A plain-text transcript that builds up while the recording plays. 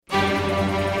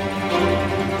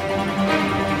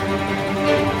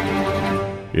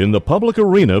In the public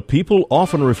arena, people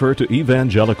often refer to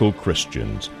evangelical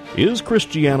Christians. Is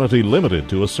Christianity limited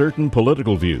to a certain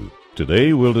political view?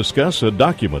 Today we'll discuss a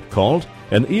document called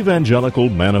an Evangelical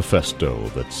Manifesto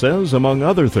that says, among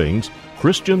other things,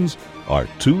 Christians are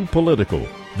too political.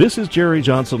 This is Jerry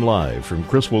Johnson Live from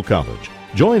Criswell College.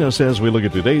 Join us as we look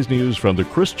at today's news from the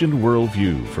Christian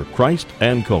worldview for Christ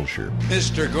and culture.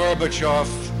 Mr. Gorbachev,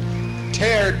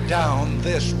 tear down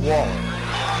this wall.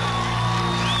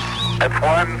 It's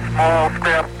one small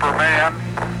step for man,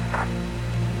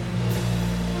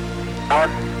 one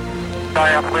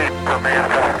giant leap for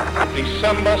mankind.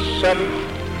 December 7th,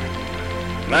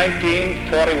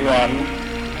 1941,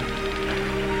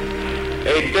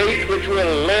 a date which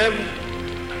will live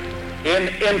in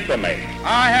infamy.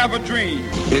 I have a dream.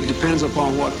 It depends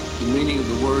upon what the meaning of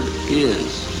the word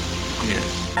is.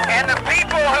 Yes. And the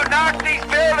people who knock these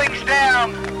buildings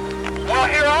down will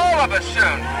hear all of us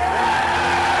soon.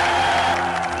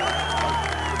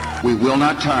 We will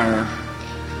not tire,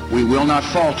 we will not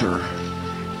falter,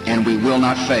 and we will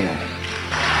not fail.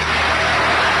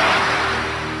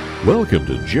 Welcome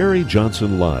to Jerry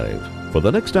Johnson Live. For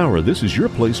the next hour, this is your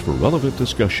place for relevant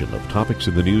discussion of topics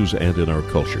in the news and in our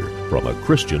culture from a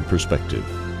Christian perspective.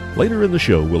 Later in the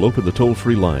show, we'll open the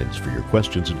toll-free lines for your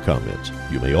questions and comments.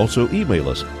 You may also email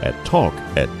us at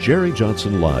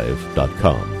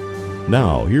talk@jerryjohnsonlive.com.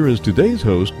 Now, here is today's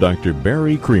host, Dr.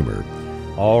 Barry Creamer.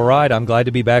 All right, I'm glad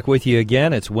to be back with you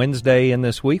again. It's Wednesday in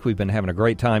this week. We've been having a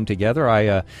great time together.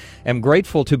 I am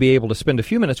grateful to be able to spend a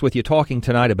few minutes with you talking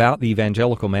tonight about the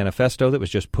Evangelical Manifesto that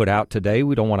was just put out today.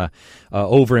 We don't want to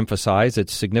overemphasize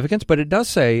its significance, but it does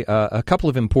say a couple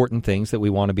of important things that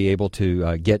we want to be able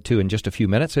to get to in just a few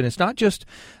minutes. And it's not just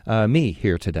me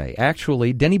here today.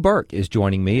 Actually, Denny Burke is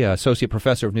joining me, Associate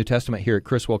Professor of New Testament here at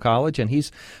Criswell College, and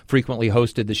he's frequently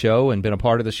hosted the show and been a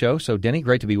part of the show. So, Denny,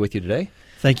 great to be with you today.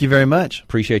 Thank you very much.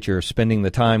 Appreciate your spending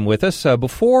the time with us.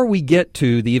 Before we get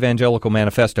to the Evangelical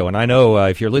Manifesto, and I know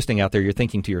if you're listening out there, you're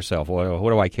thinking to yourself, well,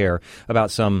 what do I care about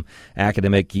some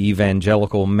academic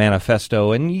Evangelical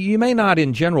Manifesto? And you may not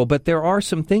in general, but there are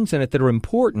some things in it that are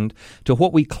important to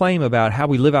what we claim about how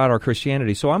we live out our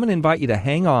Christianity. So I'm going to invite you to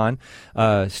hang on,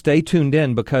 stay tuned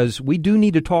in, because we do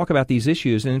need to talk about these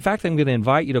issues. And in fact, I'm going to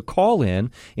invite you to call in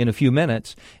a few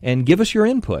minutes and give us your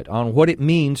input on what it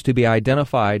means to be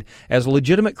identified as a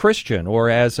legitimate Christian, or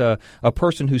as a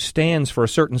person who stands for a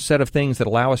certain set of things that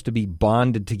allow us to be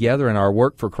bonded together in our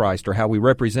work for Christ, or how we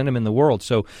represent Him in the world.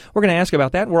 So we're going to ask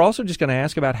about that. We're also just going to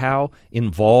ask about how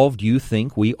involved you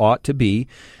think we ought to be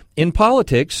in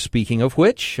politics, speaking of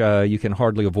which, you can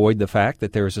hardly avoid the fact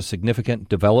that there is a significant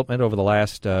development over the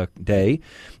last day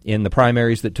in the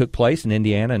primaries that took place in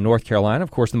Indiana and North Carolina.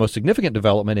 Of course, the most significant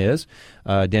development is,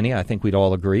 Denny, I think we'd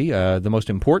all agree, the most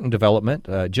important development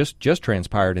just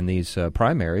transpired in these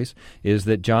primaries is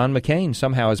that John McCain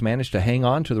somehow has managed to hang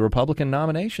on to the Republican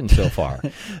nomination so far.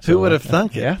 Who would have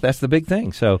thunk it? Yeah, that's the big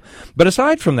thing. So, but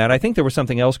aside from that, I think there was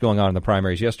something else going on in the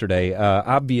primaries yesterday.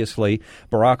 Obviously,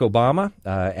 Barack Obama,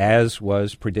 as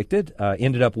was predicted,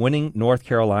 ended up winning North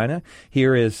Carolina.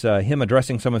 Here is him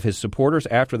addressing some of his supporters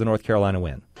after the North Carolina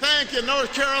win. Thank you,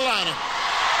 North Carolina.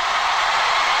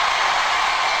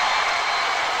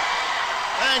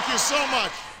 Thank you so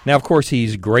much. Now, of course,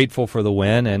 he's grateful for the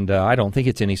win, and I don't think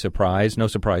it's any surprise. No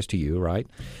surprise to you, right?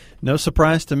 No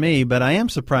surprise to me, but I am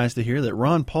surprised to hear that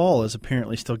Ron Paul is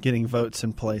apparently still getting votes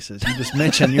in places. You just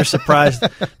mentioned you're surprised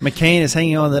McCain is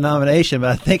hanging on to the nomination, but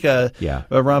I think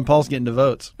Ron Paul's getting the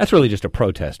votes. That's really just a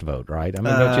protest vote, right? I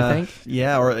mean, don't you think?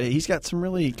 Yeah, or he's got some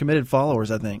really committed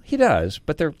followers, I think. He does,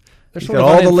 but they're He's sort got of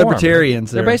all uninformed. the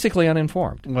libertarians there. They're basically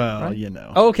uninformed. Well, right? you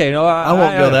know. Oh, okay, no, I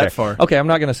won't go that far. Okay, I'm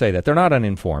not going to say that. They're not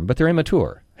uninformed, but they're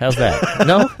immature. How's that?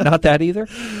 No, not that either.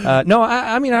 No,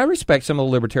 I mean, I respect some of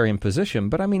the libertarian position,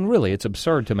 but I mean, really, it's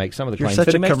absurd to make some of the claims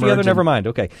that it makes the other. Never mind.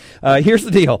 Okay, here's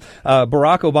the deal.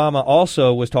 Barack Obama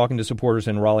also was talking to supporters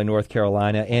in Raleigh, North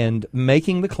Carolina, and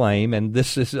making the claim, and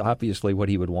this is obviously what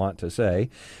he would want to say,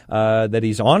 that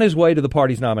he's on his way to the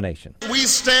party's nomination. We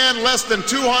stand less than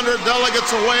 200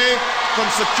 delegates away from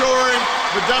securing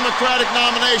the Democratic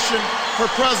nomination for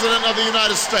President of the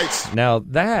United States. Now,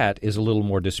 that is a little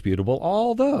more disputable,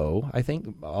 although I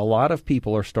think a lot of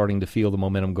people are starting to feel the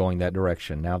momentum going that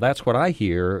direction. Now, that's what I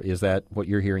hear. Is that what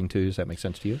you're hearing, too? Does that make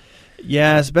sense to you?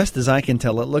 Yeah, as best as I can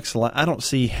tell, it looks like I don't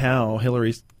see how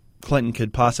Hillary Clinton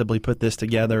could possibly put this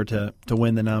together to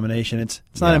win the nomination. It's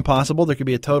not impossible. There could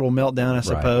be a total meltdown, I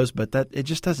suppose, but that it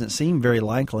just doesn't seem very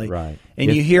likely. Right.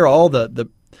 And you hear all the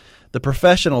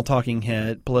professional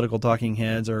political talking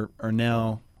heads are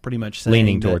now pretty much saying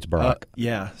leaning towards Barack.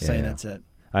 Saying that's it.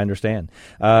 I understand.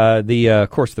 Of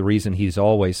course, the reason he's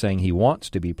always saying he wants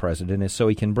to be president is so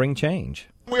he can bring change.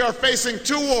 We are facing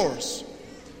two wars,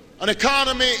 an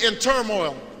economy in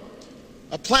turmoil,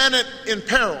 a planet in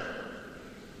peril,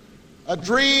 a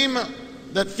dream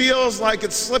that feels like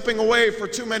it's slipping away for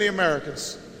too many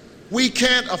Americans. We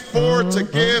can't afford to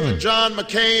give John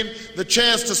McCain the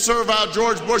chance to serve out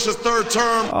George Bush's third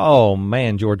term. Oh,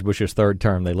 man, George Bush's third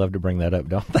term. They love to bring that up,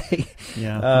 don't they?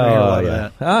 Yeah.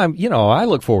 That. I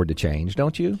look forward to change,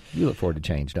 don't you? You look forward to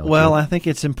change, don't you? Well, I think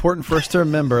it's important for us to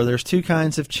remember there's two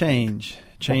kinds of change.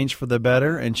 Change for the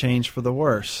better and change for the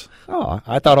worse. Oh,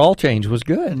 I thought all change was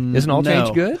good. Isn't all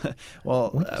change good?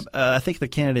 Well, I think the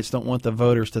candidates don't want the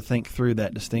voters to think through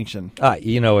that distinction.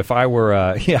 If I were,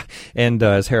 and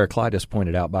as Heraclitus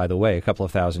pointed out, by the way, a couple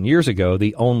of thousand years ago,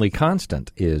 the only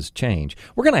constant is change.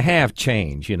 We're going to have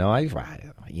change,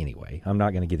 Anyway, I'm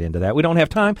not going to get into that. We don't have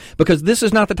time because this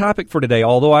is not the topic for today,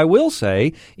 although I will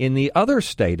say in the other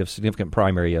state of significant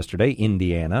primary yesterday,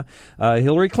 Indiana,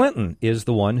 Hillary Clinton is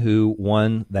the one who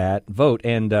won that vote.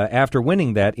 And after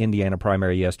winning that Indiana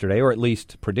primary yesterday, or at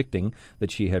least predicting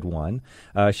that she had won,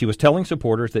 she was telling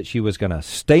supporters that she was going to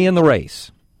stay in the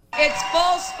race. It's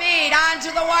full speed on to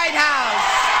the White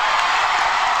House.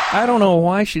 I don't know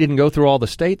why she didn't go through all the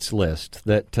states list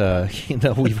that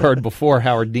we've heard before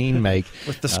Howard Dean make.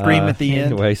 With the scream at the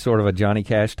end. Anyway, sort of a Johnny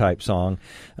Cash type song.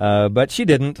 But she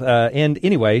didn't. And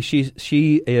anyway,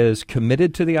 she is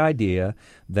committed to the idea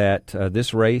that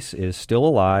this race is still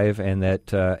alive and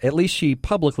that at least she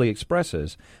publicly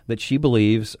expresses that she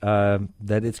believes that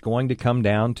it's going to come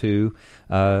down to,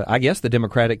 I guess, the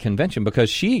Democratic convention because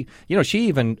she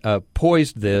even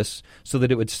poised this so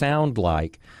that it would sound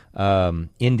like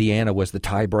Indiana was the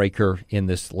tiebreaker in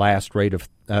this last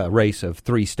race of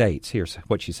 3 states. Here's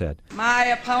what she said. My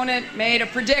opponent made a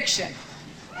prediction.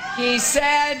 He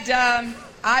said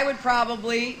I would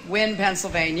probably win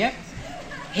Pennsylvania.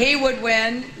 He would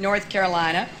win North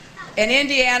Carolina. And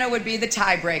Indiana would be the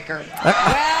tiebreaker.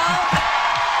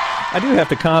 I do have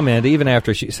to comment, even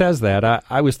after she says that,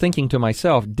 I was thinking to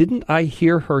myself, didn't I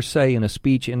hear her say in a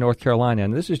speech in North Carolina,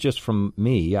 and this is just from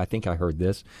me, I think I heard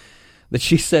this, that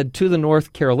she said to the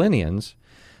North Carolinians,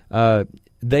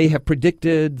 they have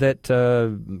predicted that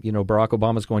Barack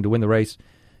Obama is going to win the race,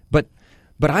 but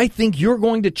I think you're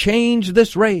going to change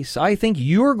this race. I think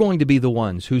you're going to be the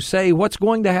ones who say what's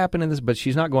going to happen in this. But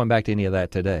she's not going back to any of that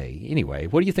today. Anyway,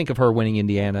 what do you think of her winning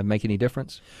Indiana? Make any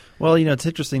difference? Well, it's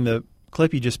interesting. The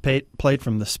clip you just played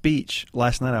from the speech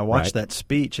last night, I watched that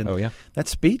speech. And that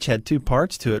speech had 2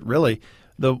 parts to it, really.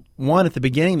 The one at the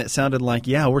beginning that sounded like,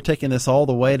 we're taking this all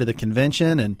the way to the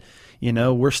convention and,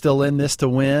 we're still in this to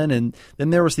win. And then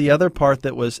there was the other part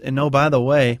that was, and by the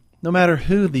way, no matter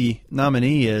who the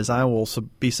nominee is, I will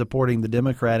be supporting the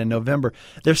Democrat in November.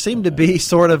 There seemed to be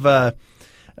sort of a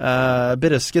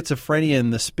bit of schizophrenia in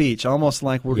the speech, almost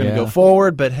like we're going to go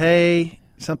forward, but hey,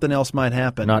 something else might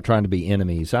happen. Not trying to be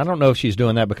enemies. I don't know if she's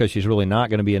doing that because she's really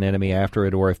not going to be an enemy after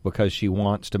it or if because she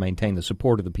wants to maintain the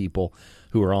support of the people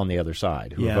who are on the other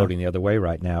side, who are voting the other way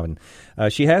right now. And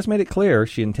she has made it clear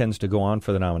she intends to go on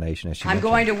for the nomination. I'm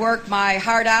going to work my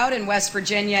heart out in West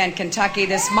Virginia and Kentucky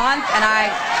this month, and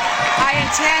I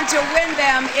intend to win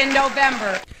them in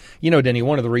November. Denny,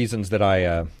 one of the reasons that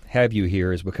I have you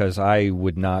here is because I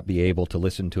would not be able to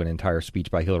listen to an entire speech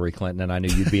by Hillary Clinton, and I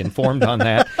knew you'd be informed on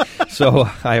that. So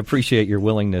I appreciate your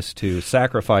willingness to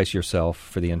sacrifice yourself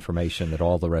for the information that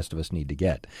all the rest of us need to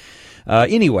get.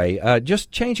 Anyway,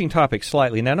 just changing topics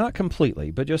slightly, now not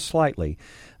completely, but just slightly,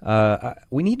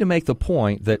 we need to make the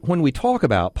point that when we talk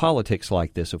about politics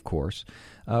like this, of course,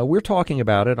 we're talking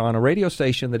about it on a radio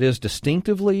station that is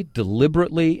distinctively,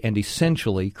 deliberately, and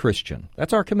essentially Christian.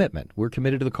 That's our commitment. We're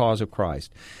committed to the cause of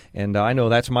Christ. And I know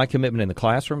that's my commitment in the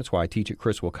classroom. It's why I teach at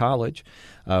Criswell College.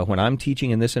 When I'm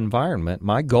teaching in this environment,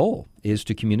 my goal is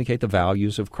to communicate the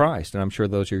values of Christ. And I'm sure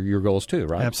those are your goals too,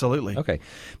 right? Absolutely. Okay.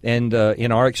 And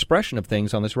in our expression of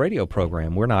things on this radio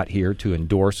program, we're not here to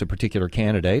endorse a particular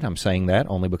candidate. I'm saying that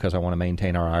only because I want to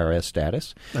maintain our IRS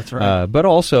status. That's right. But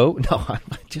also, no, I'm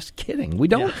just kidding. We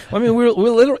don't. Yeah. I mean, we're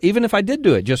literally, even if I did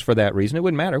do it just for that reason, it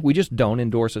wouldn't matter. We just don't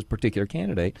endorse a particular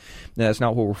candidate. That's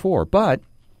not what we're for. But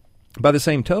by the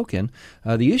same token,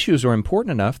 the issues are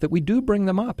important enough that we do bring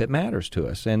them up. It matters to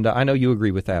us. And I know you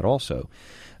agree with that also.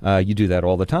 You do that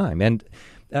all the time. And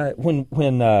when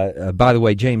by the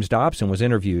way, James Dobson was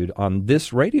interviewed on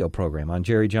this radio program, on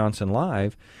Jerry Johnson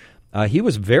Live, he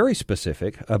was very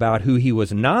specific about who he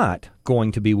was not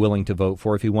going to be willing to vote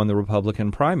for if he won the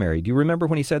Republican primary. Do you remember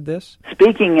when he said this?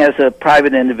 Speaking as a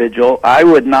private individual, I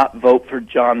would not vote for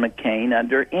John McCain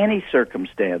under any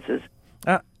circumstances.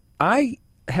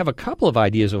 have a couple of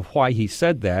ideas of why he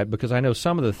said that, because I know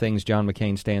some of the things John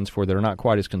McCain stands for that are not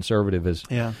quite as conservative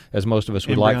as most of us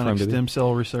would like for him to be. Stem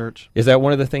cell research. Is that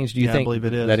one of the things, do you think, I believe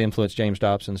it is. that influenced James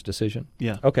Dobson's decision?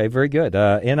 Yeah. Okay, very good.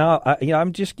 And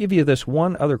I'm just give you this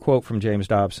one other quote from James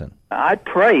Dobson. I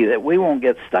pray that we won't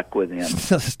get stuck with him.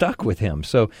 Stuck with him.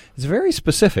 So it's very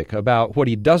specific about what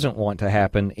he doesn't want to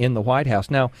happen in the White House.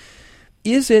 Now,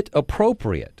 is it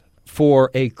appropriate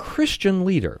for a Christian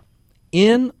leader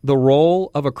in the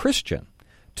role of a Christian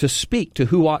to speak to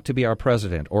who ought to be our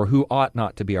president or who ought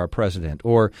not to be our president,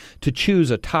 or to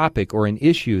choose a topic or an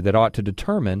issue that ought to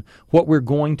determine what we're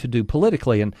going to do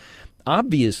politically? And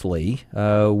obviously,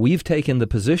 we've taken the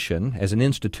position as an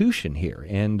institution here,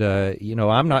 and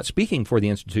I'm not speaking for the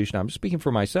institution, I'm speaking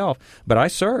for myself, but I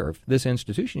serve this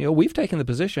institution. We've taken the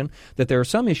position that there are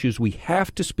some issues we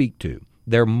have to speak to.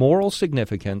 Their moral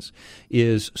significance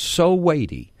is so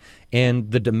weighty, and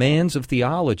the demands of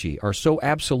theology are so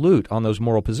absolute on those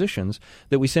moral positions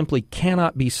that we simply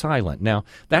cannot be silent. Now,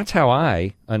 that's how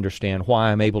I understand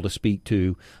why I'm able to speak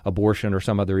to abortion or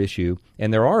some other issue.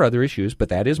 And there are other issues, but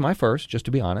that is my first, just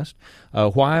to be honest,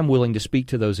 why I'm willing to speak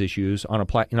to those issues on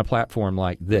in a platform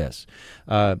like this.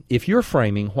 If you're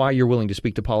framing why you're willing to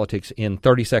speak to politics in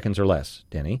 30 seconds or less,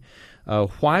 Denny,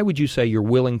 why would you say you're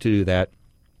willing to do that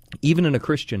even in a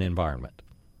Christian environment?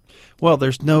 Well,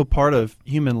 there's no part of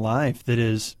human life that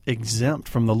is exempt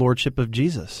from the lordship of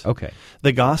Jesus. Okay.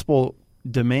 The gospel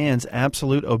demands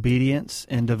absolute obedience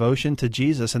and devotion to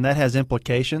Jesus, and that has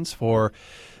implications for,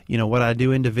 what I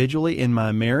do individually in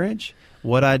my marriage,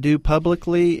 what I do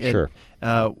publicly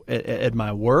at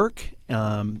my work,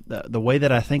 the way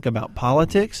that I think about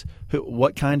politics,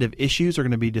 what kind of issues are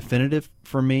going to be definitive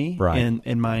for me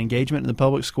in my engagement in the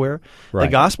public square. Right.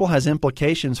 The gospel has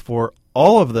implications for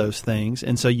all of those things,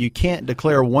 and so you can't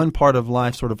declare one part of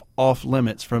life sort of off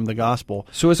limits from the gospel.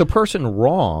 So is a person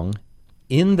wrong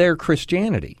in their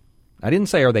Christianity? I didn't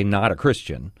say are they not a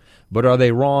Christian, but are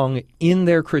they wrong in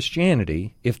their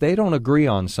Christianity if they don't agree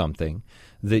on something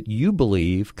that you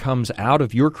believe comes out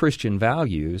of your Christian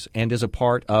values and is a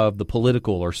part of the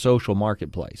political or social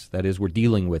marketplace? That is, we're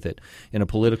dealing with it in a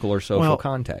political or social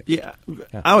context. Yeah,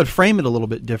 I would frame it a little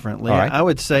bit differently. Right. I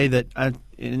would say that I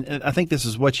think this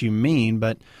is what you mean,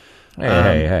 but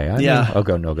Hey.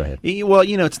 Go ahead. Well,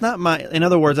 it's not in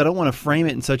other words, I don't want to frame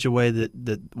it in such a way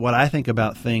that what I think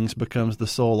about things becomes the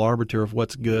sole arbiter of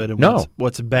what's good and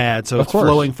what's bad. So it's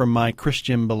flowing from my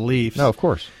Christian beliefs. No, of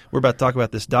course. We're about to talk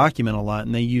about this document a lot,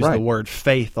 and they use the word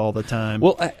faith all the time,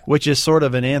 which is sort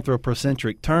of an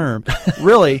anthropocentric term.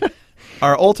 Really,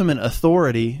 our ultimate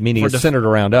authority... Meaning it's centered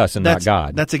around us and not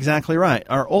God. That's exactly right.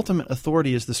 Our ultimate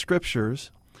authority is the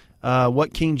Scriptures,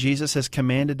 what King Jesus has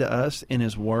commanded to us in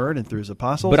His Word and through His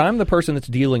apostles. But I'm the person that's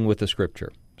dealing with the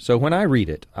Scripture. So when I read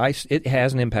it, it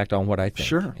has an impact on what I think.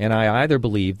 Sure. And I either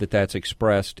believe that that's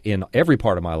expressed in every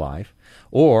part of my life,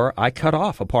 or I cut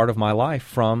off a part of my life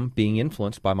from being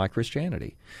influenced by my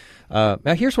Christianity. Now,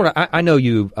 here's what I know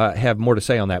you have more to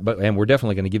say on that, and we're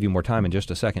definitely going to give you more time in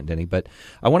just a second, Denny. But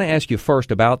I want to ask you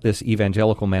first about this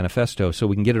Evangelical Manifesto so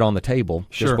we can get it on the table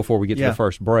just before we get to the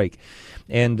first break.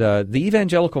 And the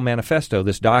Evangelical Manifesto,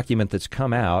 this document that's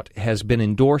come out, has been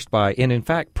endorsed by, and in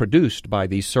fact produced by,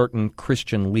 these certain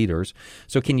Christian leaders.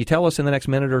 So can you tell us in the next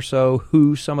minute or so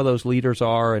who some of those leaders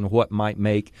are and what might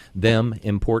make them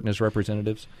important as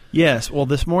representatives? Yes. Well,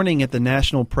 this morning at the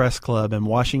National Press Club in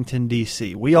Washington,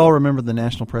 D.C., we all remember the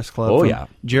National Press Club from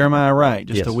Jeremiah Wright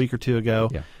just a week or two ago.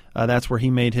 Yeah. That's where he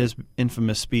made his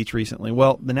infamous speech recently.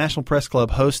 Well, the National Press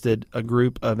Club hosted a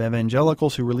group of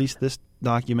evangelicals who released this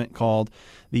document called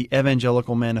the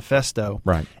Evangelical Manifesto.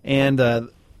 Right. And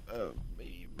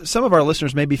some of our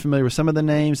listeners may be familiar with some of the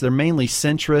names. They're mainly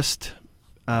centrist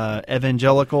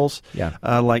evangelicals,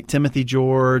 like Timothy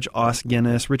George, Os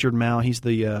Guinness, Richard Mouw. He's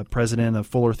the president of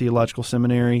Fuller Theological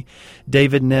Seminary.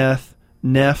 David Neff,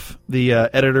 the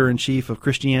editor-in-chief of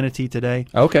Christianity Today.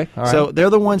 Okay, all right. So they're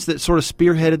the ones that sort of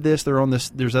spearheaded this. They're on this.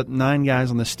 There's 9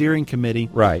 guys on the steering committee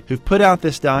who've put out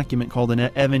this document called an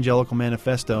Evangelical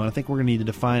Manifesto, and I think we're going to need to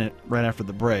define it right after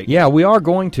the break. Yeah, we are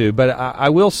going to, but I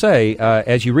will say,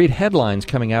 as you read headlines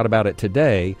coming out about it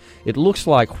today, it looks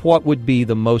like what would be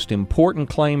the most important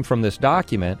claim from this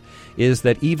document is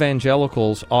that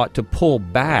evangelicals ought to pull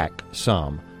back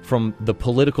some from the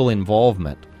political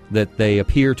involvement that they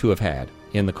appear to have had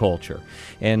in the culture.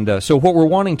 And so what we're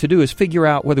wanting to do is figure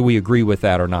out whether we agree with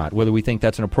that or not, whether we think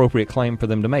that's an appropriate claim for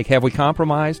them to make. Have we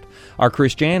compromised our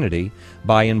Christianity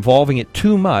by involving it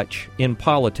too much in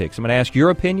politics? I'm going to ask your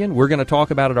opinion. We're going to talk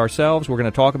about it ourselves. We're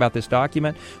going to talk about this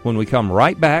document when we come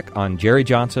right back on Jerry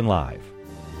Johnson Live.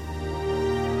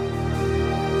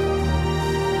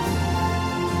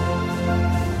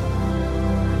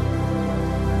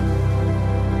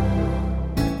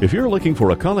 If you're looking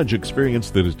for a college experience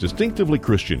that is distinctively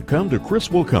Christian, come to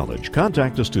Criswell College.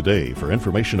 Contact us today for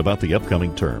information about the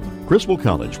upcoming term. Criswell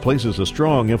College places a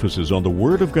strong emphasis on the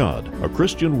Word of God, a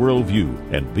Christian worldview,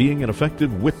 and being an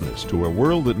effective witness to a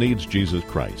world that needs Jesus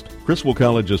Christ. Criswell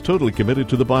College is totally committed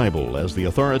to the Bible as the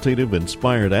authoritative,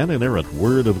 inspired, and inerrant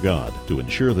Word of God to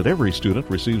ensure that every student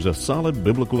receives a solid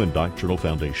biblical and doctrinal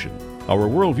foundation. Our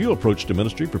worldview approach to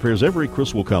ministry prepares every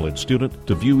Criswell College student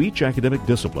to view each academic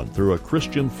discipline through a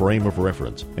Christian frame of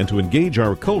reference and to engage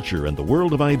our culture and the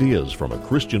world of ideas from a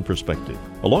Christian perspective.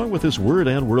 Along with this word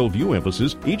and worldview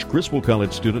emphasis, each Criswell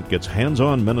College student gets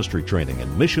hands-on ministry training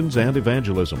in missions and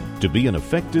evangelism to be an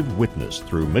effective witness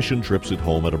through mission trips at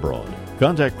home and abroad.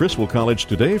 Contact Criswell College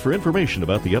today for information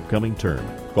about the upcoming term.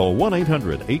 Call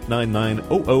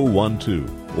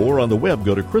 1-800-899-0012 or on the web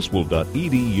go to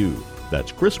criswell.edu.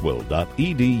 That's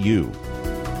criswell.edu.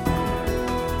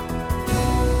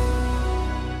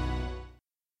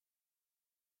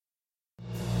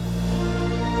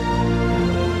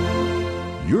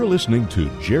 You're listening to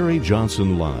Jerry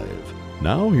Johnson Live.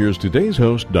 Now here's today's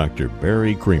host, Dr.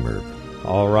 Barry Creamer.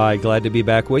 All right, glad to be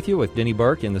back with you with Denny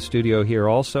Burke in the studio here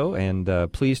also,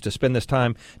 and pleased to spend this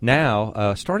time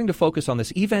now starting to focus on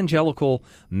this Evangelical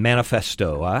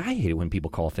Manifesto. I hate it when people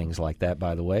call things like that,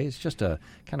 by the way. It's just a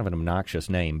kind of an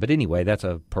obnoxious name. But anyway, that's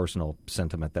a personal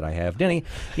sentiment that I have. Denny,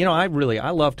 you know, I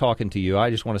love talking to you. I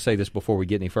just want to say this before we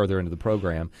get any further into the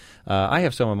program. I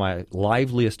have some of my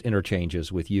liveliest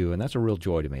interchanges with you, and that's a real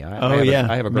joy to me.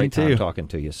 I have a great time talking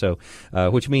to you, so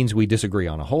which means we disagree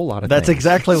on a whole lot of things. That's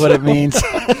exactly what it means.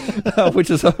 which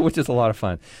is a lot of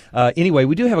fun. Anyway,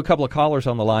 we do have a couple of callers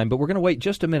on the line, but we're going to wait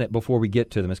just a minute before we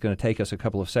get to them. It's going to take us a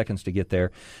couple of seconds to get there,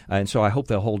 and so I hope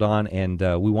they'll hold on, and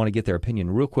we want to get their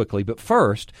opinion real quickly. But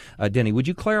first, Denny, would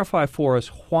you clarify for us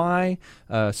why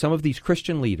some of these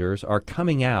Christian leaders are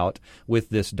coming out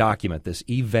with this document, this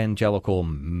Evangelical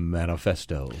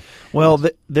Manifesto? Well,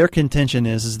 their contention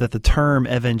is that the term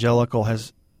evangelical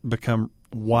has become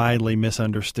widely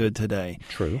misunderstood today.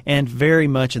 True. And very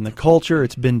much in the culture,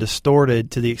 it's been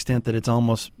distorted to the extent that it's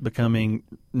almost becoming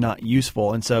not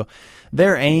useful. And so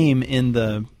their aim in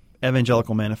the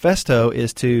Evangelical Manifesto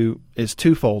is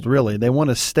twofold, really. They want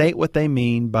to state what they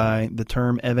mean by the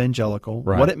term evangelical,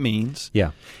 right, what it means.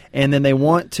 Yeah. And then they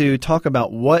want to talk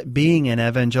about what being an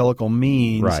evangelical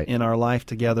means, right, in our life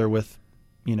together with,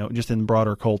 you know, just in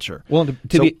broader culture. Well,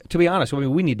 to be honest, I mean,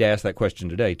 we need to ask that question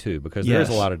today, too, because there is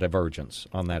a lot of divergence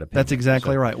on that opinion. That's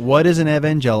exactly right. What is an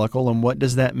evangelical, and what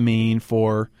does that mean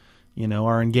for, you know,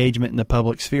 our engagement in the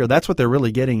public sphere? That's what they're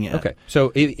really getting at. Okay.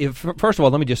 So, if first of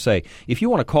all, let me just say, if you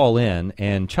want to call in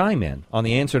and chime in on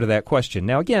the answer to that question.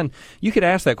 Now, again, you could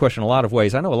ask that question a lot of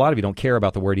ways. I know a lot of you don't care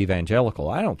about the word evangelical.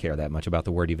 I don't care that much about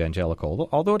the word evangelical,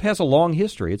 although it has a long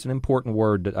history. It's an important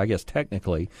word, I guess,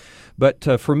 technically.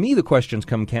 But for me, the questions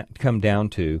come down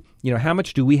to, you know, how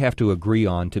much do we have to agree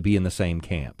on to be in the same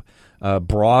camp?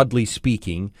 Broadly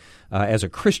speaking, as a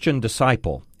Christian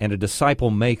disciple and a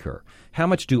disciple maker, how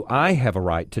much do I have a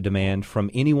right to demand from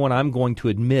anyone I'm going to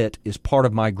admit is part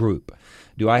of my group?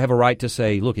 Do I have a right to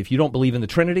say, look, if you don't believe in the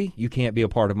Trinity, you can't be a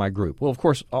part of my group? Well, of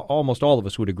course, almost all of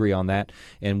us would agree on that,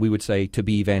 and we would say to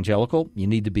be evangelical, you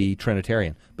need to be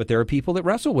Trinitarian. But there are people that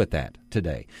wrestle with that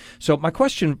today. So my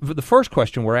question, the first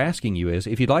question we're asking you is,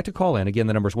 if you'd like to call in, again,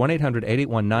 the number is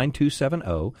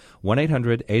 1-800-881-9270,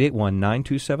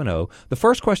 1-800-881-9270. The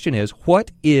first question is,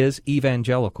 what is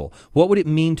evangelical? What would it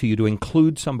mean to you to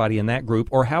include somebody in that group,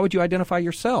 or how would you identify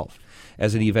yourself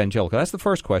as an evangelical? That's the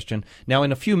first question. Now,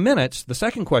 in a few minutes, the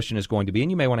second question is going to be,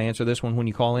 and you may want to answer this one when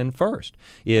you call in first,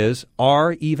 is,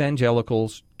 are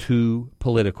evangelicals too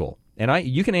political? And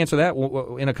you can answer that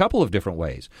in a couple of different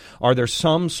ways. Are there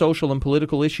some social and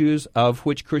political issues of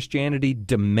which Christianity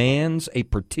demands a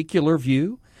particular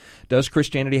view? Does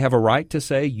Christianity have a right to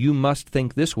say, you must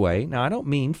think this way? Now, I don't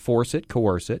mean force it,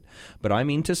 coerce it, but I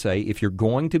mean to say, if you're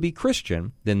going to be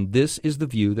Christian, then this is the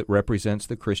view that represents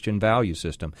the Christian value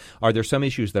system. Are there some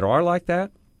issues that are like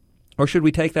that? Or should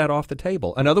we take that off the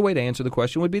table? Another way to answer the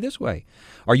question would be this way.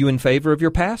 Are you in favor of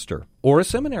your pastor or a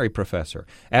seminary professor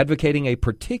advocating a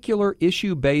particular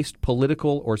issue-based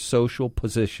political or social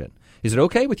position? Is it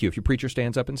okay with you if your preacher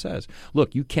stands up and says,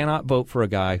 look, you cannot vote for a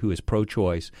guy who is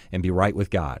pro-choice and be right with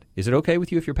God? Is it okay with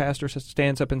you if your pastor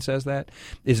stands up and says that?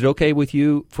 Is it okay with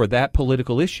you for that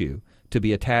political issue to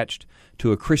be attached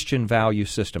to a Christian value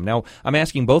system? Now, I'm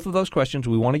asking both of those questions.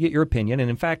 We want to get your opinion.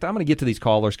 And in fact, I'm going to get to these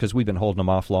callers because we've been holding them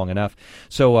off long enough.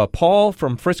 So, Paul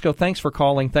from Frisco, thanks for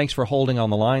calling. Thanks for holding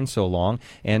on the line so long.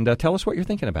 And tell us what you're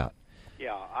thinking about.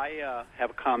 Yeah, I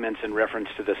have comments in reference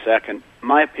to the second.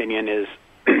 My opinion is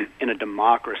in a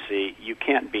democracy, you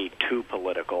can't be too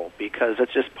political because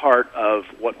it's just part of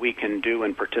what we can do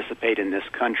and participate in this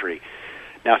country.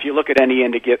 Now, if you look at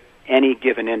any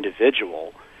given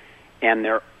individual, and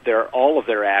all of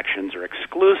their actions are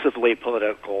exclusively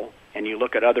political, and you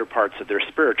look at other parts of their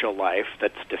spiritual life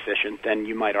that's deficient, then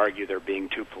you might argue they're being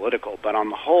too political. But on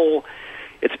the whole,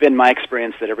 it's been my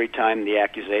experience that every time the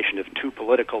accusation of too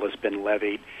political has been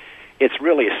levied, it's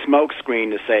really a smokescreen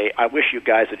to say, I wish you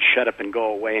guys would shut up and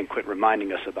go away and quit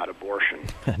reminding us about abortion.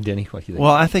 Denny, what do you think?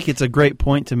 Well, I think it's a great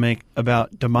point to make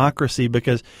about democracy,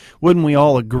 because wouldn't we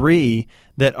all agree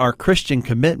that our Christian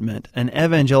commitment, an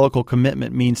evangelical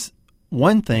commitment, means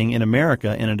one thing in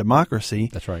America in a democracy?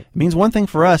 That's right. It means one thing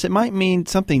for us. It might mean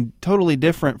something totally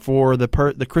different for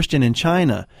the Christian in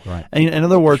China. Right. In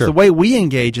other words, Sure. the way we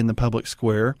engage in the public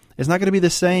square is not going to be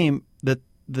the same that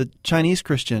the Chinese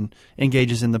Christian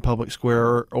engages in the public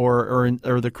square or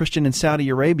the Christian in Saudi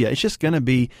Arabia. It's just going to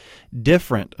be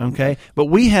different, okay? But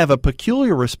we have a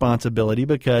peculiar responsibility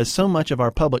because so much of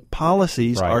our public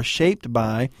policies are shaped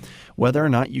by whether or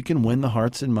not you can win the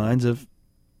hearts and minds of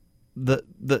the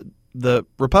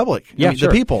republic, sure. the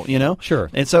people, Sure.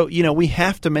 And so, we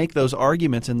have to make those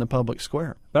arguments in the public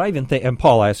square. But I even think, and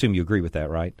Paul, I assume you agree with that,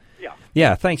 right? Yeah.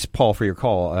 Yeah, thanks, Paul, for your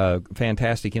call.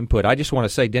 Fantastic input. I just want to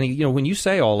say, Denny, when you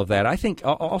say all of that, I think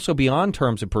also beyond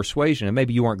terms of persuasion, and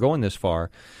maybe you weren't going this far,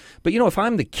 but, if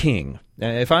I'm the king,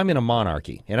 if I'm in a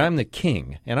monarchy, and I'm the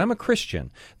king, and I'm a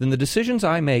Christian, then the decisions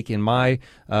I make in my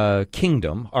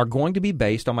kingdom are going to be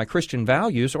based on my Christian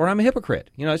values, or I'm a hypocrite.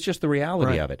 It's just the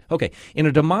reality of it. Okay, in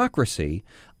a democracy,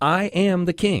 I am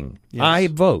the king. Yes. I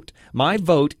vote. My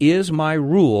vote is my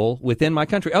rule within my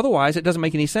country. Otherwise, it doesn't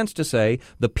make any sense to say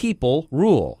the people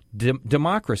rule.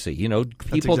 Democracy, people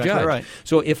That's exactly judge. Right.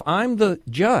 So if I'm the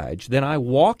judge, then I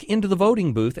walk into the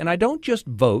voting booth, and I don't just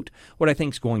vote what I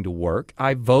think is going to work.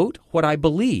 I vote what I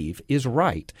believe is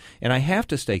right, and I have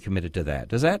to stay committed to that.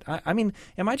 Does that? Am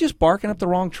I just barking up the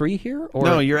wrong tree here? Or?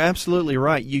 No, you're absolutely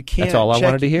right. You can't. That's all I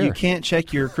wanted to hear. You can't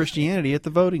check your Christianity at the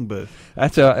voting booth.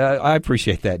 That's I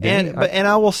appreciate that, Danny. And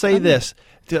I will say this,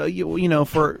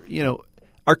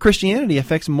 our Christianity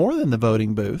affects more than the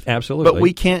voting booth. Absolutely. But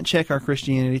we can't check our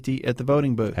Christianity at the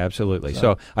voting booth. Absolutely.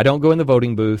 So I don't go in the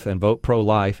voting booth and vote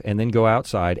pro-life and then go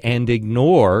outside and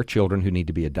ignore children who need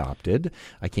to be adopted.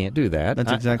 I can't do that.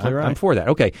 That's exactly right. I'm for that.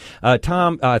 Okay.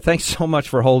 Tom, thanks so much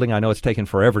for holding. I know it's taken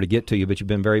forever to get to you, but you've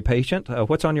been very patient.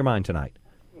 What's on your mind tonight?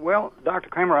 Well, Dr.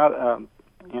 Kramer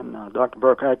and Dr.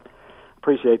 Burke, I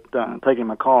appreciate taking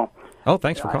my call. Oh,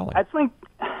 thanks for calling. I think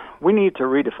we need to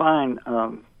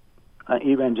redefine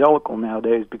evangelical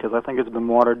nowadays, because I think it's been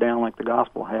watered down like the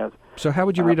gospel has. So how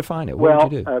would you redefine it? What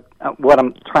would you do? What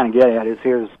I'm trying to get at is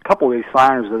here's a couple of these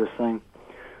signers of this thing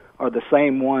are the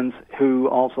same ones who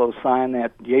also signed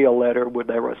that Yale letter with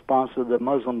their response to the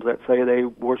Muslims that say they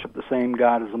worship the same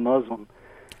God as a Muslim.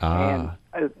 And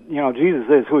Jesus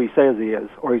is who he says he is,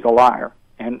 or he's a liar.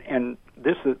 And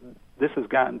this has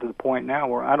gotten to the point now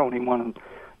where I don't even want to.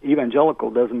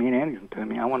 Evangelical doesn't mean anything to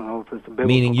me. I want to know if it's a biblical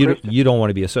Meaning Christian. you don't want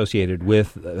to be associated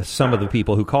with some of the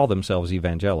people who call themselves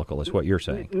evangelical, is what you're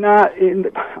saying. It's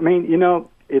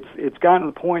gotten to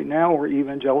the point now where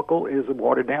evangelical is a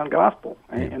watered-down gospel.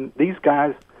 And these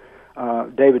guys,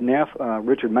 David Neff,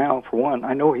 Richard Mouw, for one,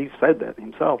 I know he said that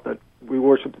himself, that we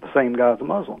worship the same God as a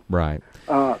Muslim. Right.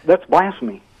 That's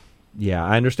blasphemy. Yeah,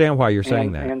 I understand why you're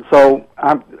saying that. And so,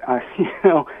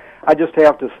 I just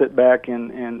have to sit back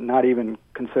and not even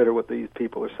consider what these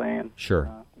people are saying.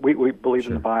 Sure. We believe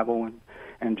in the Bible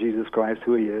and Jesus Christ,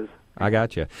 who he is. I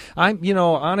got you.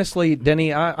 Honestly,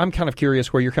 Denny, I'm kind of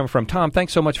curious where you're coming from. Tom,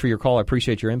 thanks so much for your call. I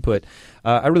appreciate your input.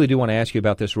 I really do want to ask you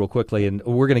about this real quickly, and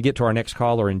we're going to get to our next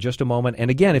caller in just a moment.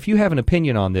 And again, if you have an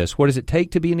opinion on this, what does it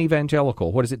take to be an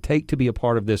evangelical? What does it take to be a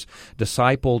part of this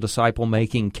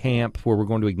disciple-making camp where we're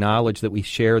going to acknowledge that we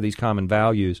share these common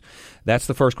values? That's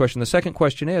the first question. The second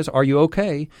question is, are you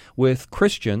okay with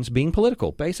Christians being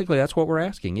political? Basically, that's what we're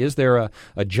asking. Is there a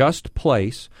just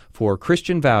place for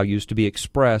Christian values to be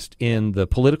expressed in the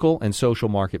political and social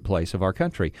marketplace of our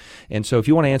country? And so if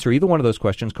you want to answer either one of those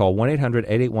questions, call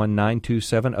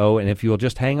 1-800-881-9270. And if you'll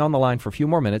just hang on the line for a few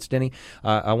more minutes, Denny,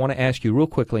 I want to ask you real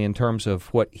quickly in terms of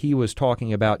what he was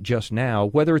talking about just now,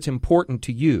 whether it's important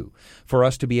to you for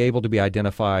us to be able to be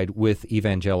identified with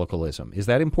evangelicalism. Is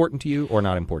that important to you or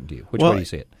not important to you? Which way do you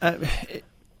see it?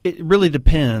 It really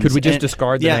depends. Could we just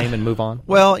discard the name and move on?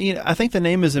 Well, I think the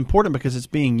name is important because it's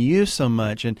being used so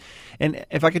much. And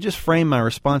if I could just frame my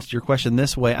response to your question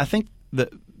this way, I think that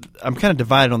I'm kind of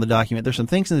divided on the document. There's some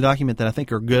things in the document that I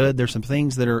think are good. There's some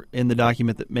things that are in the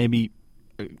document that maybe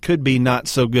could be not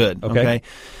so good. Okay?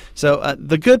 So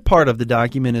the good part of the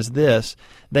document is this.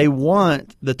 They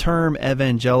want the term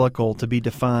evangelical to be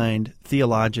defined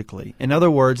theologically. In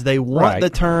other words, they want the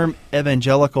term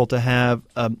evangelical to have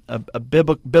a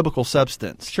biblical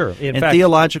substance. Sure. In and fact,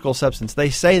 theological substance. They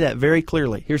say that very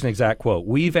clearly. Here's an exact quote.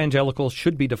 We evangelicals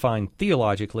should be defined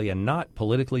theologically and not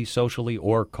politically, socially,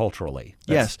 or culturally.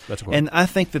 That's a quote. And I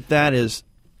think that is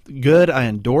good. I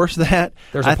endorse that.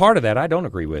 There's a part of that I don't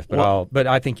agree with, but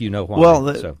I think you know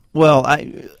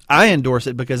why. I endorse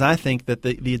it because I think that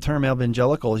the term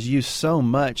evangelical is used so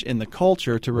much in the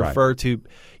culture to refer to,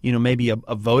 maybe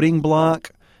a voting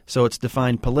bloc. So it's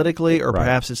defined politically, or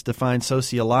perhaps it's defined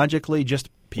sociologically. Just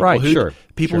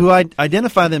people who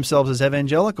identify themselves as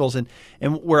evangelicals, and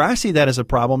where I see that as a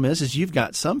problem is you've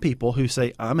got some people who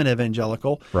say I'm an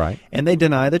evangelical, and they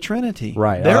deny the Trinity.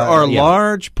 There are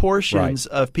large portions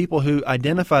of people who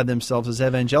identify themselves as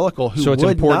evangelical who so it's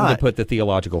would important not to put the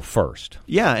theological first.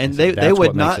 Yeah, and they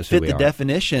would not fit the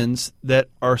definitions that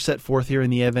are set forth here in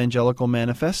the Evangelical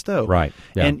Manifesto.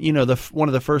 And one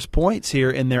of the first points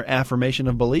here in their affirmation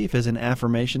of belief is an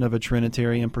affirmation of a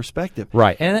Trinitarian perspective.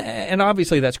 And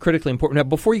obviously that's critically important. Now,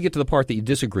 before you get to the part that you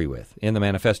disagree with in the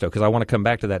manifesto, because I want to come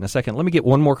back to that in a second, let me get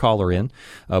one more caller in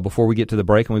before we get to the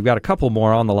break. And we've got a couple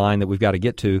more on the line that we've got to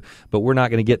get to, but we're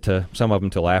not going to get to some of them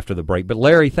until after the break. But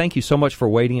Larry, thank you so much for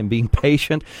waiting and being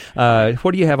patient.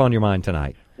 What do you have on your mind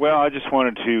tonight? Well, I just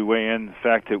wanted to weigh in the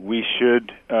fact that we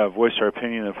should voice our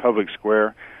opinion in the public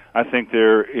square. I think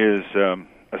there is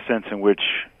a sense in which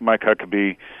Mike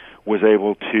Huckabee was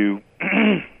able to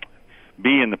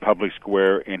be in the public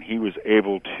square, and he was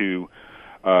able to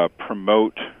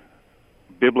promote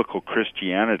biblical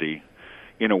Christianity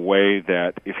in a way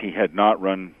that if he had not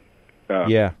run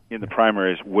in the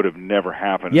primaries would have never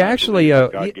happened. Yeah, actually,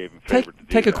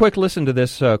 take a quick listen to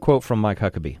this quote from Mike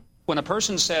Huckabee. When a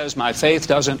person says my faith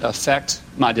doesn't affect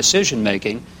my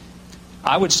decision-making,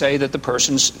 I would say that the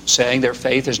person's saying their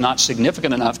faith is not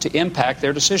significant enough to impact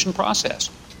their decision process.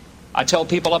 I tell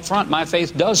people up front, my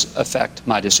faith does affect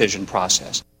my decision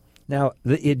process. Now,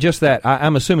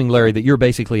 I'm assuming, Larry, that you're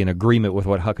basically in agreement with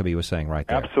what Huckabee was saying right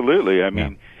there. Absolutely. I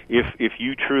mean, if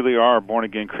you truly are a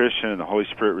born-again Christian and the Holy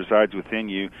Spirit resides within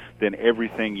you, then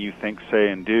everything you think, say,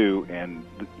 and do, and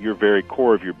your very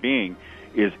core of your being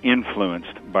is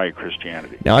influenced by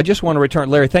Christianity. Now, I just want to return,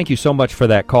 Larry, thank you so much for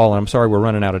that call, and I'm sorry we're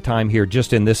running out of time here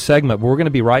just in this segment, but we're going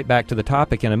to be right back to the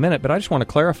topic in a minute, but I just want to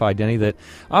clarify, Denny, that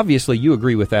obviously you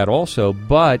agree with that also,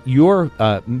 but you're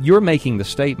making the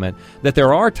statement that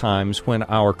there are times when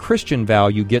our Christian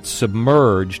value gets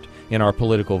submerged in our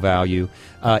political value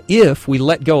if we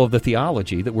let go of the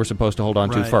theology that we're supposed to hold on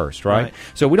to first, right?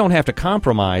 So we don't have to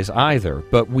compromise either,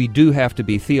 but we do have to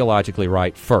be theologically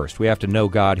right first. We have to know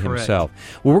God Himself.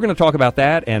 Well, we're going to talk about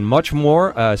that and much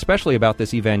more, especially about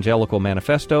this Evangelical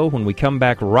Manifesto, when we come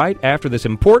back right after this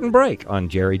important break on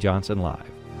Jerry Johnson Live.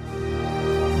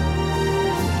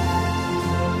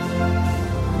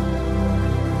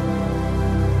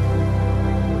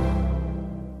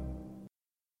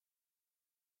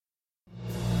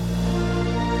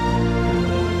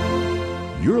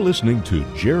 You're listening to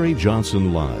Jerry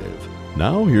Johnson Live.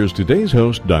 Now, here's today's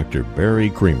host, Dr. Barry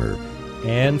Creamer.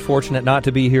 And fortunate not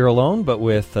to be here alone, but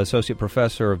with Associate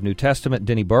Professor of New Testament,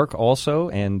 Denny Burk, also.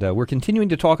 And we're continuing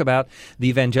to talk about the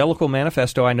Evangelical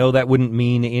Manifesto. I know that wouldn't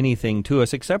mean anything to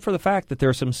us, except for the fact that there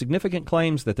are some significant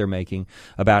claims that they're making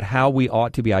about how we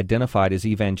ought to be identified as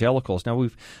evangelicals. Now,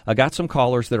 we've got some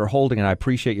callers that are holding, and I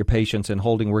appreciate your patience in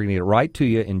holding. We're going to get right to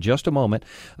you in just a moment.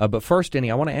 But first, Denny,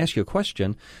 I want to ask you a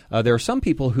question. There are some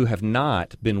people who have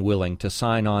not been willing to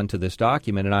sign on to this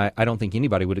document, and I don't think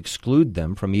anybody would exclude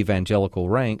them from evangelical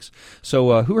ranks.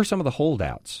 So who are some of the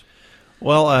holdouts?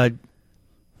 Well,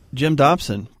 Jim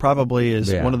Dobson probably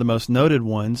is one of the most noted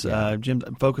ones. Jim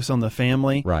focused on the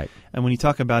family. Right. And when you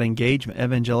talk about engagement,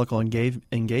 evangelical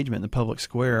engagement in the public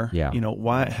square,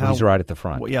 he's right at the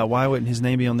front. Why wouldn't his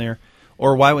name be on there?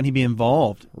 Or why wouldn't he be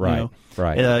involved? Right.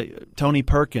 Tony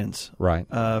Perkins,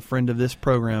 friend of this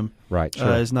program,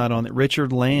 is not on it.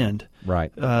 Richard Land,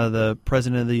 the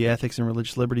president of the Ethics and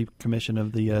Religious Liberty Commission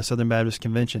of the Southern Baptist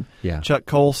Convention. Chuck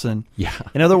Colson.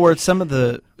 In other words, some of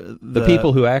the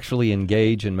people who actually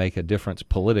engage and make a difference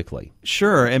politically.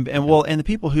 Sure, and the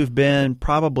people who've been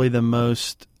probably the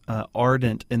most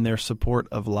ardent in their support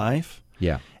of life.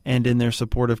 And in their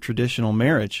support of traditional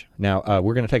marriage. Now,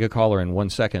 we're going to take a caller in 1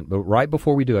 second, but right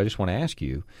before we do, I just want to ask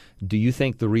you, do you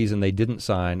think the reason they didn't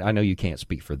sign, I know you can't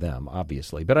speak for them,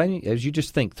 obviously, but as you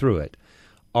just think through it,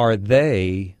 are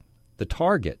they the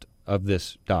target of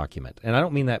this document? And I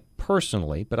don't mean that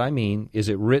personally, but I mean, is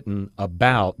it written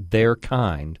about their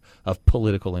kind of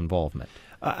political involvement?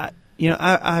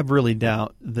 I really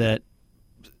doubt that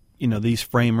these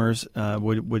framers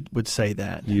would say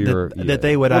that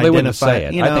they would identify. They wouldn't say it.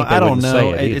 I think they I don't wouldn't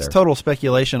know. say it It's total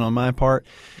speculation on my part.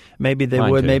 Maybe they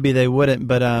would. Too. Maybe they wouldn't.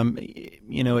 But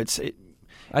it's.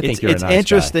 I think you're a nice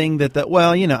interesting guy.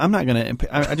 I'm not going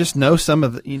to. I just know some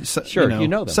of the. Sure, you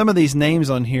know them. Some of these names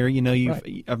on here.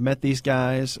 I've met these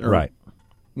guys. Or right.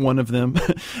 One of them,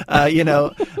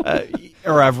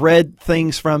 or I've read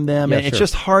things from them. And it's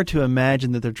just hard to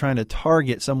imagine that they're trying to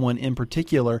target someone in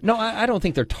particular. No, I don't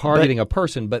think they're targeting a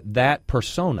person, but that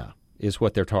persona is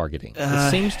what they're targeting.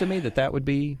 It seems to me that would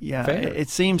be fair. It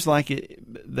seems like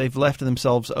they've left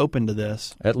themselves open to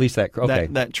this. At least that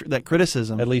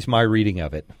criticism. At least my reading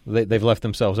of it. They've left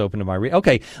themselves open to my reading.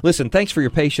 Okay, listen, thanks for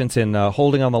your patience in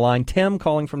holding on the line. Tim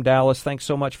calling from Dallas, thanks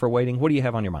so much for waiting. What do you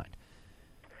have on your mind?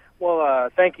 Well,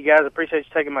 thank you, guys. I appreciate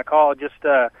you taking my call. Just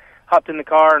hopped in the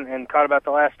car and caught about the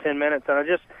last 10 minutes, and I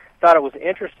just thought it was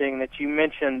interesting that you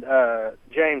mentioned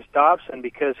James Dobson,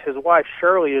 because his wife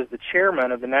Shirley is the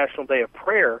chairman of the National Day of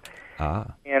Prayer.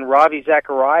 And Ravi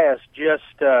Zacharias just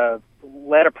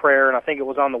led a prayer, and I think it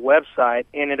was on the website,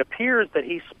 and it appears that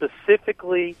he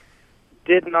specifically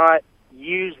did not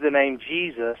use the name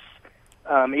Jesus,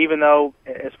 even though,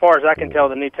 as far as I can tell,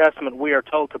 the New Testament, we are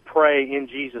told to pray in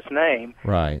Jesus' name.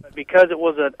 Right. Because it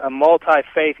was a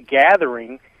multi-faith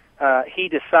gathering, he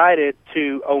decided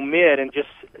to omit and just,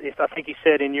 I think he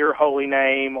said, in your holy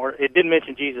name, or it didn't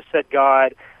mention Jesus, said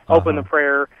God, open the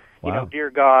prayer, dear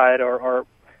God, or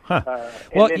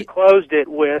then closed it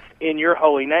with, in your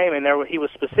holy name, and he was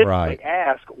specifically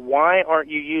asked, why aren't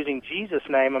you using Jesus'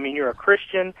 name? I mean, you're a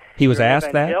Christian. He was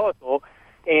asked that?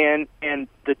 And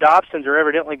the Dobsons are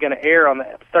evidently going to air on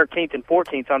the 13th and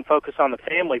 14th on Focus on the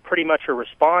Family, pretty much a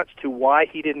response to why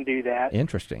he didn't do that.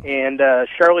 Interesting. And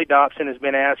Shirley Dobson has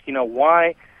been asked,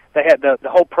 why they had the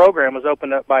whole program was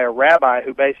opened up by a rabbi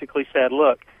who basically said,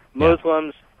 look,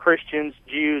 Muslims, Christians,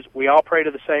 Jews, we all pray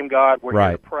to the same God. We're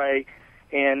here to pray.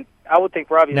 And I would think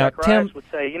Ravi Zacharias would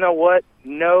say, you know what?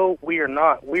 No, we are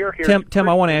not. We are here. Tim,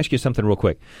 I want to ask you something real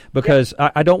quick, because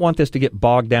I don't want this to get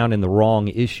bogged down in the wrong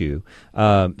issue.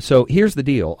 So here's the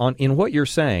deal. In what you're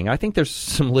saying, I think there's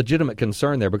some legitimate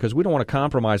concern there, because we don't want to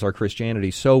compromise our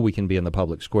Christianity so we can be in the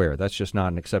public square. That's just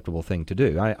not an acceptable thing to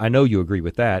do. I know you agree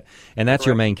with that, and that's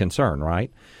your main concern,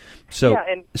 right? So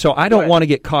I don't want to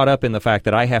get caught up in the fact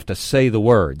that I have to say the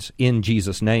words in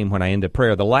Jesus' name when I end a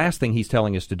prayer. The last thing he's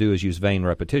telling us to do is use vain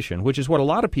repetition, which is what a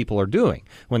lot of people are doing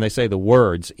when they say the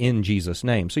words in Jesus'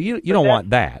 name. So you don't want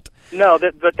that. No,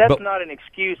 but that's not an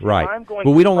excuse. Right. I'm going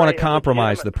but we don't want pray to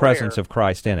compromise the presence of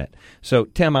Christ in it. So,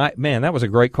 Tim, that was a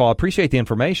great call. I appreciate the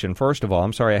information, first of all.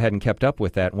 I'm sorry I hadn't kept up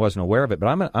with that and wasn't aware of it, but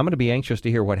I'm going to be anxious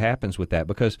to hear what happens with that,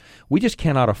 because we just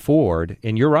cannot afford,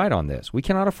 and you're right on this, we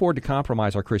cannot afford to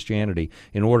compromise our Christianity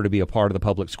in order to be a part of the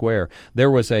public square. There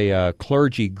was a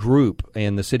clergy group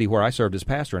in the city where I served as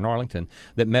pastor in Arlington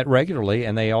that met regularly,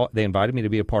 and they invited me to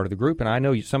be a part of the group. And I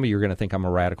know some of you are going to think I'm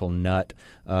a radical nut,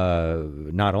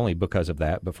 not only because of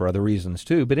that, but for other reasons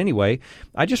too. But anyway,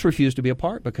 I just refused to be a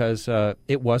part because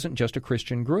it wasn't just a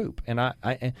Christian group,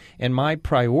 and my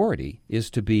priority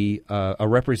is to be a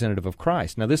representative of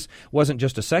Christ. Now, this wasn't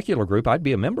just a secular group. I'd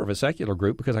be a member of a secular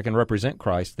group because I can represent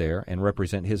Christ there and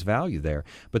represent His value there.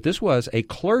 But this was a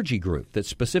clergy group that's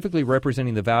specifically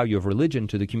representing the value of religion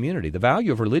to the community. The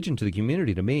value of religion to the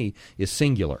community, to me, is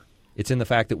singular. It's in the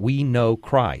fact that we know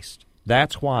Christ.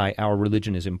 That's why our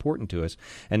religion is important to us,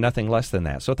 and nothing less than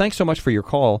that. So thanks so much for your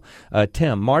call,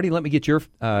 Tim. Marty, let me get your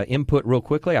input real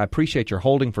quickly. I appreciate your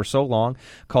holding for so long,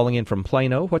 calling in from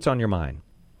Plano. What's on your mind?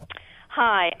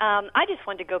 Hi. I just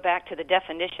wanted to go back to the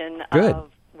definition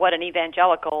of what an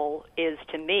evangelical is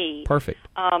to me. Perfect.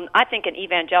 I think an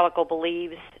evangelical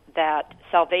believes that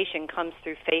salvation comes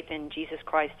through faith in Jesus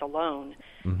Christ alone.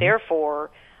 Mm-hmm. Therefore,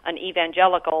 an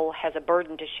evangelical has a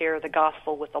burden to share the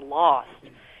gospel with the lost,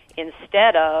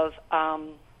 instead of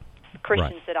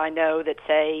Christians that I know that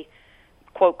say,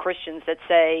 quote, Christians that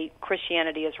say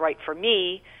Christianity is right for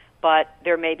me, but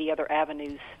there may be other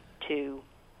avenues to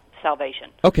salvation.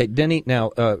 Okay, Denny,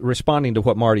 now responding to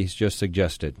what Marty's just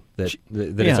suggested, that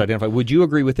it's identified, would you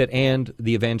agree with it and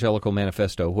the Evangelical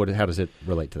Manifesto? How does it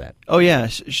relate to that? Oh, yeah,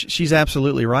 she's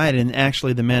absolutely right. And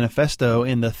actually the manifesto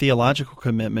in the theological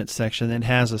commitment section, it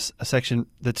has a section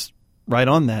that's right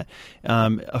on that,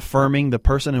 affirming the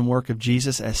person and work of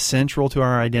Jesus as central to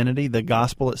our identity, the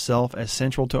gospel itself as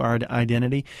central to our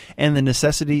identity, and the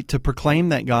necessity to proclaim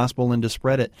that gospel and to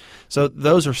spread it. So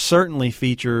those are certainly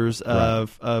features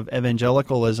of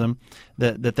evangelicalism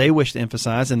that they wish to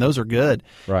emphasize, and those are good.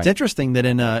 Right. It's interesting that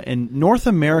in North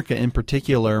America in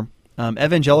particular,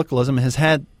 evangelicalism has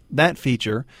had that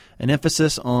feature, an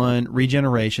emphasis on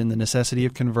regeneration, the necessity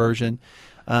of conversion,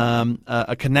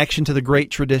 a connection to the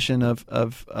great tradition of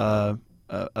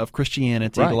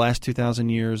Christianity, the last 2,000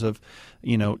 years of,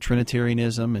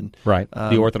 Trinitarianism and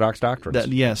the Orthodox doctrines.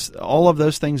 Yes, all of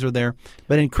those things are there.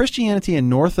 But in Christianity in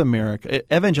North America,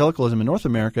 evangelicalism in North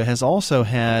America has also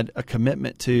had a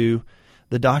commitment to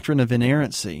the doctrine of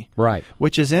inerrancy,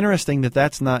 which is interesting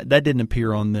that didn't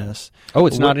appear on this. Oh,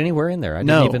 it's not anywhere in there.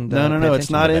 No, it's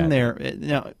not in there.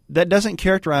 Now, that doesn't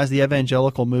characterize the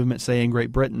evangelical movement, say, in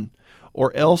Great Britain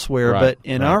or elsewhere, but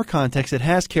in our context, it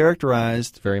has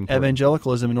characterized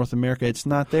evangelicalism in North America. It's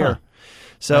not there.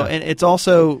 So, and it's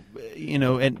also,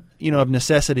 of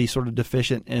necessity, sort of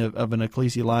deficient of an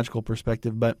ecclesiological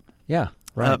perspective. But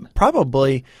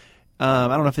probably. I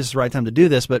don't know if this is the right time to do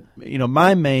this, but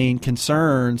my main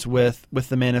concerns with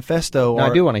the manifesto are.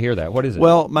 I do want to hear that. What is it?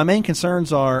 Well, my main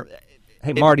concerns are.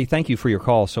 Hey, Marty, thank you for your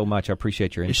call so much. I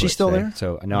appreciate your input. Is she still there?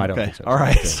 So no, I don't think so. All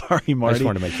right, sorry, Marty. I just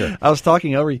wanted to make sure. I was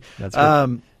talking over you. That's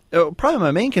good. Probably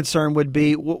my main concern would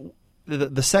be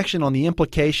the section on the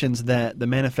implications that the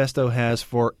manifesto has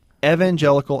for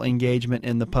evangelical engagement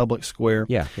in the public square.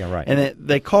 Yeah, right. And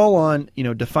they call on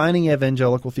defining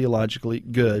evangelical theologically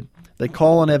good. They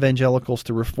call on evangelicals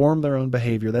to reform their own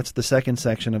behavior. That's the second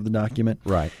section of the document.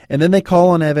 Right. And then they call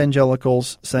on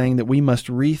evangelicals saying that we must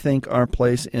rethink our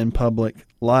place in public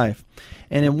life.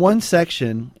 And in one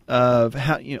section of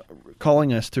how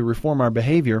calling us to reform our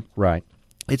behavior,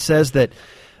 it says that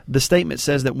the statement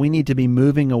says that we need to be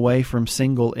moving away from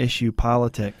single-issue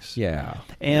politics. Yeah.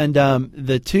 And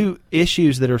the two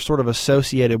issues that are sort of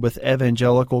associated with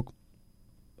evangelical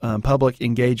public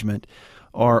engagement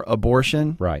are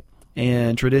abortion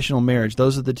and traditional marriage.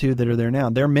 Those are the two that are there now.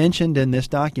 They're mentioned in this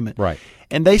document. Right.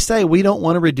 And they say we don't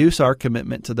want to reduce our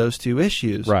commitment to those two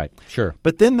issues. Right, sure.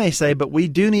 But then they say, but we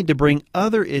do need to bring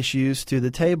other issues to the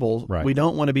table. Right. We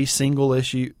don't want to be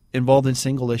involved in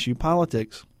single-issue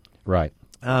politics. Right.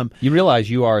 You realize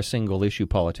you are a single-issue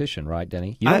politician, right,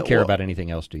 Denny? You don't care about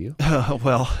anything else, do you?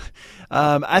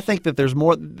 I think that there's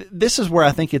more. This is where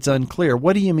I think it's unclear.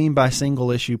 What do you mean by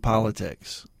single-issue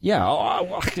politics? Yeah,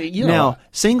 now,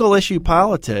 single-issue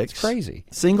politics. It's crazy.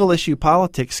 Single-issue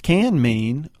politics can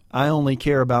mean I only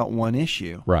care about one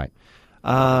issue. Right.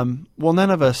 Well, none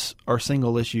of us are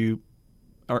single-issue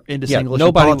or into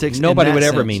single-issue politics. Nobody in would that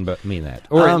ever sense. mean that,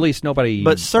 or at least nobody.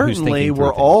 But certainly,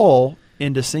 we're all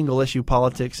into single-issue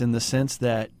politics in the sense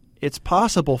that it's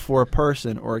possible for a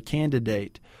person or a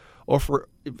candidate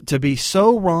to be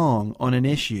so wrong on an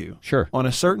issue, on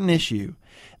a certain issue,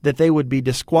 that they would be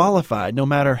disqualified no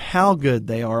matter how good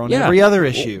they are on every other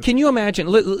issue. Can you imagine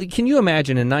in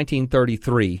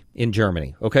 1933 in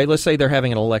Germany, okay, let's say they're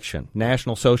having an election.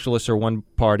 National Socialists are one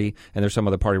party and there's some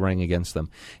other party running against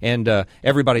them. And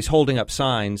everybody's holding up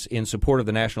signs in support of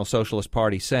the National Socialist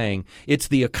Party saying, it's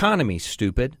the economy,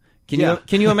 stupid.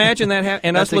 Can you imagine that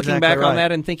and us looking back on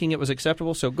that and thinking it was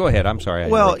acceptable? So go ahead. I'm sorry.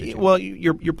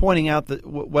 You're pointing out that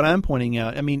what I'm pointing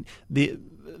out. I mean,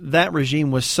 that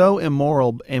regime was so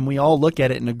immoral, and we all look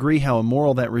at it and agree how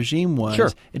immoral that regime was.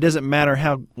 Sure. It doesn't matter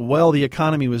how well the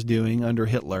economy was doing under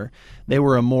Hitler. They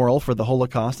were immoral for the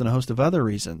Holocaust and a host of other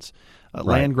reasons,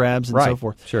 land grabs and so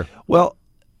forth. Sure. Well,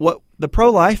 what the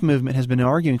pro-life movement has been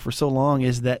arguing for so long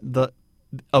is that the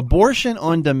abortion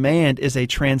on demand is a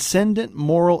transcendent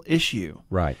moral issue.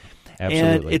 Right.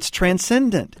 Absolutely. And it's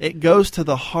transcendent. It goes to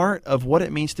the heart of what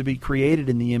it means to be created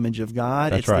in the image of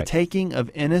God. That's it's the taking of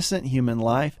innocent human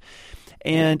life.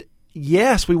 And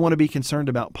yes, we want to be concerned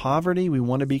about poverty. We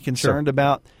want to be concerned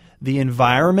about the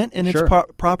environment in its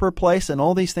proper place and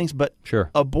all these things. But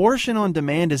abortion on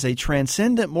demand is a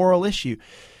transcendent moral issue.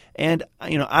 And,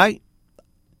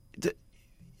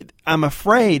 I'm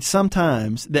afraid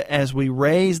sometimes that as we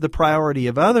raise the priority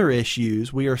of other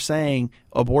issues, we are saying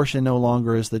abortion no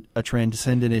longer is a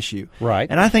transcendent issue. Right.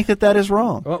 And I think that is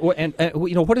wrong. And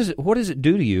what does it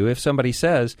do to you if somebody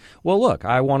says, well, look,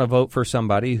 I want to vote for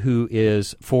somebody who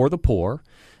is for the poor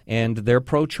and they're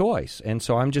pro-choice, and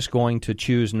so I'm just going to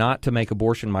choose not to make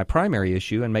abortion my primary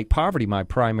issue and make poverty my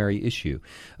primary issue.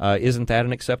 Isn't that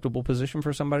an acceptable position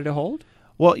for somebody to hold?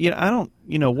 Well, I don't,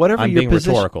 whatever I'm your being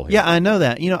position. Rhetorical here. Yeah, I know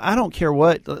that. I don't care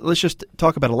what. Let's just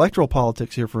talk about electoral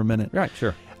politics here for a minute. Right,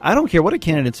 sure. I don't care what a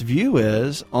candidate's view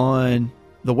is on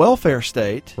the welfare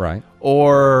state. Right.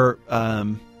 Or,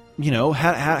 how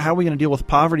are we going to deal with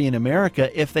poverty in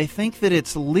America if they think that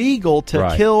it's legal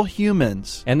to kill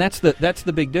humans? And that's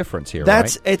the big difference here,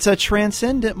 It's a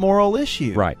transcendent moral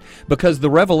issue. Right. Because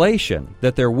the revelation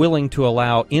that they're willing to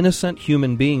allow innocent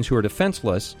human beings who are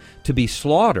defenseless to be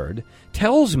slaughtered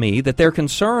tells me that their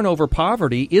concern over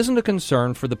poverty isn't a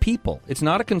concern for the people. It's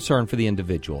not a concern for the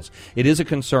individuals. It is a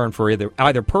concern for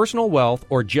either personal wealth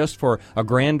or just for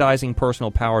aggrandizing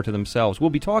personal power to themselves. We'll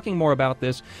be talking more about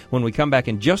this when we come back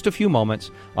in just a few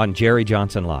moments on Jerry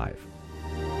Johnson Live.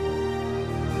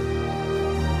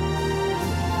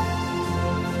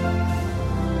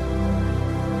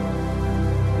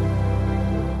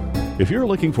 If you're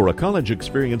looking for a college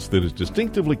experience that is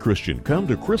distinctively Christian, come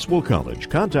to Criswell College.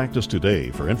 Contact us today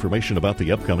for information about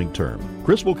the upcoming term.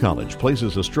 Criswell College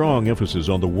places a strong emphasis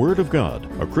on the Word of God,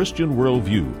 a Christian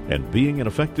worldview, and being an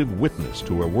effective witness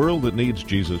to a world that needs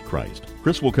Jesus Christ.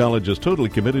 Criswell College is totally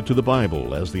committed to the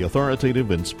Bible as the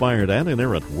authoritative, inspired, and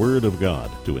inerrant Word of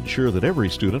God to ensure that every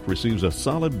student receives a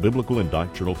solid biblical and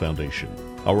doctrinal foundation.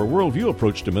 Our worldview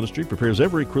approach to ministry prepares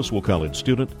every Criswell College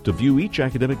student to view each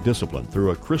academic discipline through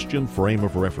a Christian frame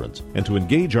of reference and to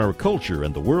engage our culture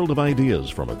and the world of ideas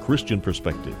from a Christian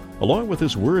perspective. Along with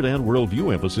this word and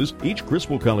worldview emphasis, each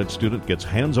Criswell College student gets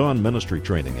hands-on ministry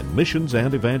training in missions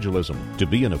and evangelism to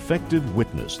be an effective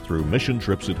witness through mission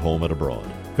trips at home and abroad.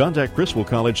 Contact Criswell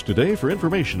College today for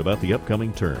information about the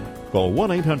upcoming term. Call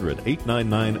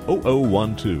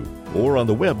 1-800-899-0012 or on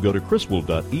the web go to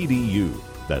criswell.edu.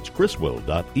 That's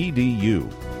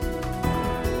criswell.edu.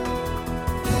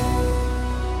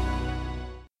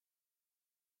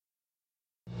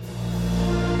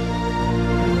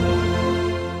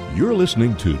 You're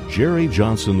listening to Jerry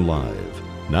Johnson Live.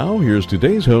 Now here's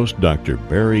today's host, Dr.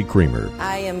 Barry Creamer.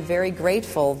 I am very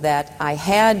grateful that I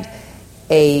had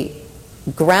a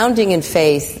grounding in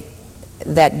faith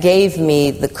that gave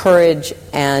me the courage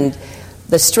and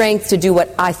the strength to do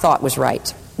what I thought was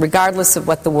right, regardless of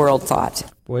what the world thought.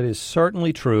 Well, it is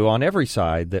certainly true on every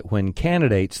side that when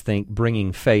candidates think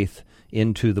bringing faith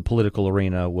into the political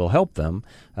arena will help them,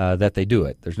 that they do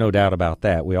it. There's no doubt about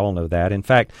that. We all know that. In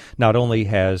fact, not only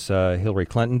has Hillary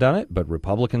Clinton done it, but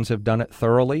Republicans have done it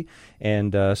thoroughly,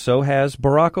 and so has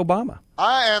Barack Obama.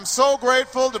 I am so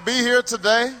grateful to be here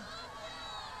today,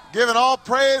 giving all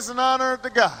praise and honor to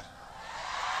God.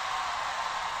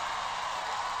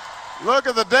 Look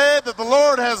at the day that the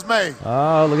Lord has made.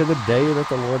 Oh, look at the day that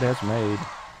the Lord has made.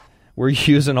 We're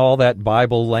using all that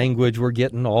Bible language. We're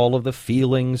getting all of the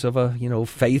feelings of a,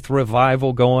 faith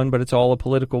revival going, but it's all a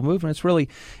political movement. It's really,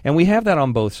 and we have that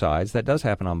on both sides. That does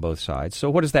happen on both sides. So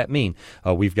what does that mean?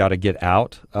 We've got to get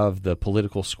out of the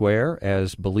political square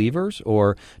as believers,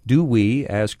 or do we,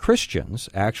 as Christians,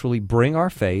 actually bring our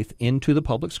faith into the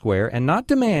public square and not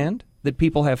demand that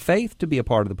people have faith to be a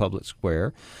part of the public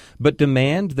square, but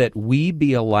demand that we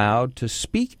be allowed to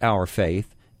speak our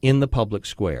faith in the public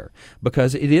square,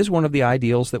 because it is one of the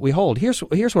ideals that we hold. Here's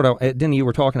what Denny, you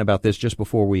were talking about this just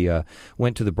before we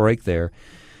went to the break there.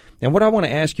 And what I want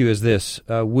to ask you is this.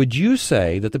 Would you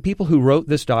say that the people who wrote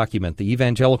this document, the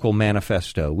Evangelical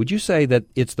Manifesto, would you say that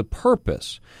it's the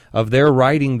purpose of their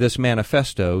writing this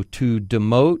manifesto to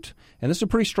demote, and this is a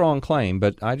pretty strong claim,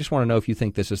 but I just want to know if you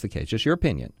think this is the case, just your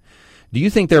opinion. Do you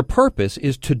think their purpose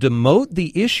is to demote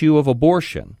the issue of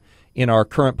abortion in our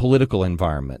current political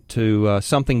environment to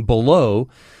something below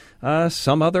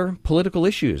some other political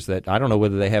issues that I don't know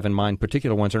whether they have in mind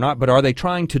particular ones or not, but are they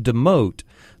trying to demote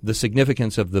the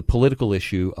significance of the political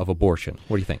issue of abortion?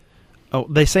 What do you think? Oh,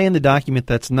 they say in the document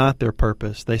that's not their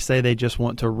purpose. They say they just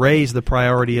want to raise the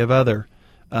priority of other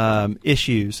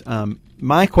issues.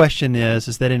 My question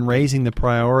is that in raising the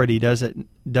priority, does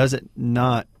it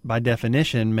not, by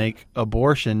definition, make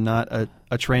abortion not a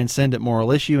transcendent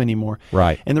moral issue anymore?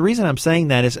 Right. And the reason I'm saying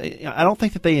that is I don't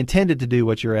think that they intended to do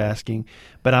what you're asking,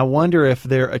 but I wonder if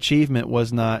their achievement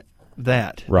was not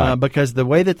that. Right. Because the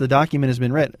way that the document has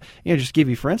been read, just to give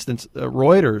you, for instance,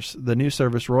 Reuters, the news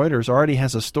service Reuters, already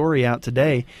has a story out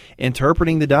today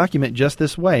interpreting the document just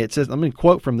this way. It says, let me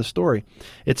quote from the story.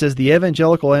 It says, the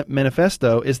Evangelical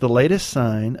Manifesto is the latest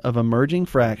sign of emerging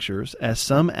fractures as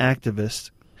some activists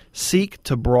seek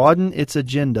to broaden its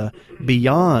agenda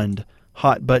beyond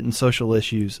hot-button social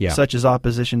issues such as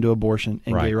opposition to abortion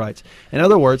and gay rights. In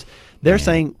other words, they're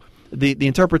saying the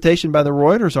interpretation by the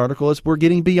Reuters article is we're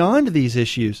getting beyond these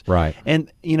issues. Right.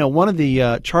 And, one of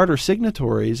the charter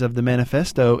signatories of the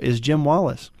manifesto is Jim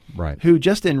Wallace, who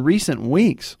just in recent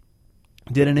weeks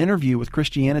did an interview with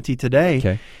Christianity Today.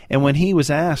 Okay. And when he was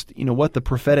asked, what the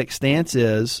prophetic stance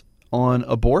is on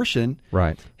abortion,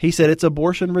 he said it's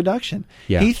abortion reduction.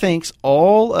 Yeah. He thinks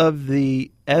all of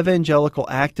the evangelical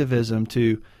activism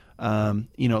to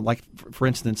like for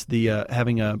instance, the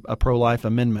having a pro-life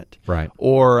amendment,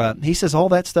 or he says all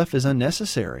that stuff is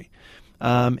unnecessary.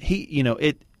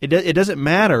 It doesn't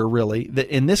matter really that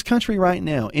in this country right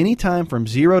now, anytime from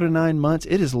 0 to 9 months,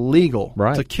 it is legal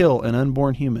to kill an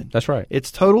unborn human. That's right.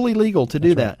 It's totally legal to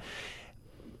do that.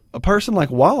 a person like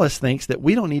Wallace thinks that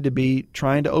we don't need to be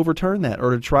trying to overturn that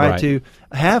or to try to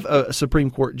have a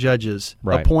Supreme Court judges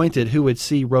appointed who would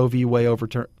see Roe v. Wade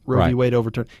overturned.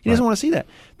 He doesn't want to see that.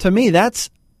 To me, that's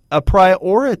a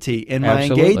priority in my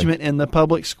engagement in the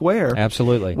public square.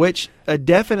 Absolutely. Which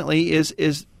definitely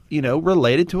is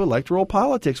related to electoral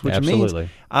politics, which means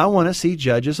I want to see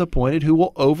judges appointed who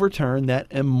will overturn that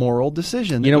immoral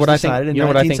decision that was decided in 1973. You know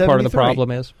what I think part of the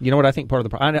problem is? You know what I think part of the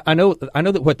problem? I know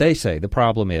that what they say the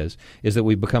problem is that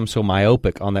we've become so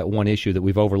myopic on that one issue that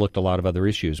we've overlooked a lot of other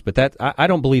issues. But that I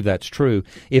don't believe that's true.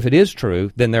 If it is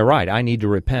true, then they're right. I need to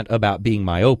repent about being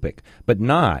myopic, but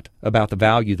not about the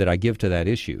value that I give to that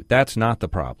issue. That's not the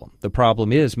problem. The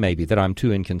problem is maybe that I'm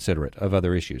too inconsiderate of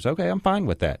other issues. Okay, I'm fine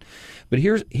with that. But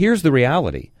here's the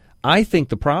reality. I think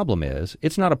the problem is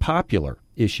it's not a popular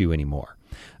issue anymore.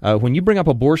 When you bring up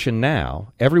abortion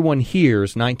now, everyone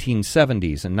hears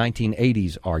 1970s and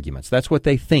 1980s arguments. That's what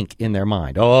they think in their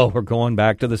mind. Oh, we're going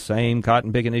back to the same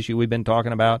cotton picking issue we've been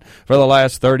talking about for the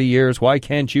last 30 years. Why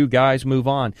can't you guys move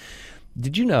on?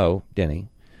 Did you know, Denny,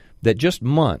 that just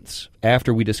months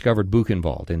after we discovered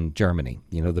Buchenwald in Germany,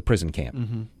 the prison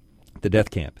camp, the death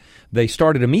camp, they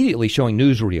started immediately showing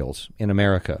newsreels in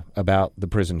America about the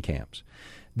prison camps.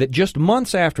 That just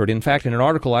months after it, in fact, in an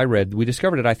article I read, we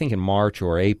discovered it, I think, in March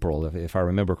or April, if I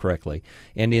remember correctly.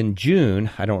 And in June,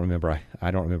 I don't remember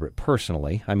it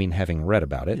personally, I mean having read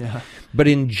about it, but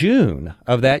in June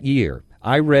of that year,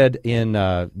 I read in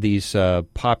these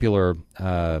popular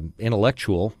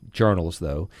intellectual journals,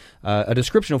 though, a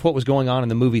description of what was going on in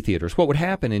the movie theaters. What would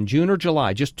happen in June or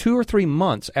July, just 2 or 3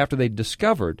 months after they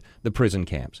discovered the prison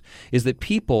camps, is that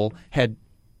people had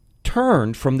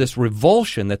turned from this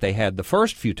revulsion that they had the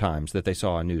first few times that they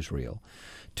saw a newsreel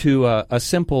to a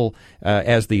simple,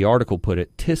 as the article put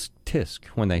it, tisk tisk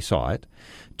when they saw it,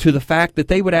 to the fact that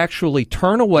they would actually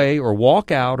turn away or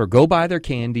walk out or go buy their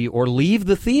candy or leave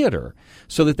the theater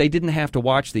so that they didn't have to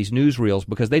watch these newsreels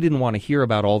because they didn't want to hear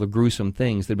about all the gruesome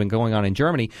things that had been going on in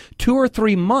Germany 2 or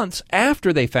 3 months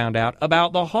after they found out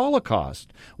about the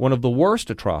Holocaust, one of the worst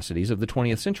atrocities of the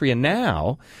 20th century. And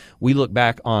now we look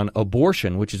back on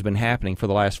abortion, which has been happening for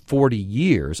the last 40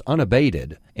 years,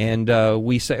 unabated, and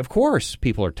we say, of course,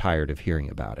 people are tired of hearing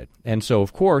about it. And so,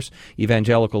 of course,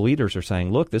 evangelical leaders are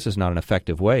saying, look, this is not an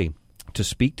effective way to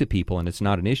speak to people, and it's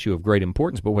not an issue of great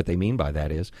importance. But what they mean by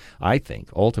that is, I think,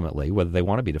 ultimately, whether they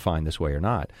want to be defined this way or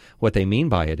not, what they mean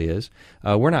by it is,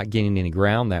 we're not gaining any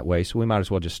ground that way, so we might as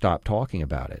well just stop talking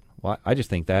about it. Well, I just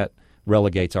think that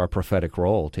relegates our prophetic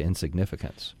role to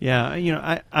insignificance. Yeah,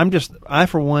 I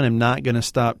for one am not going to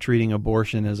stop treating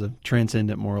abortion as a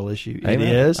transcendent moral issue. Amen.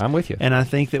 It is. I'm with you. And I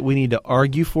think that we need to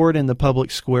argue for it in the public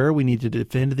square. We need to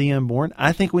defend the unborn.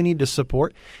 I think we need to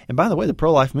support, and by the way, the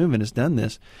pro-life movement has done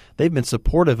this. They've been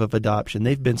supportive of adoption.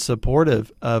 They've been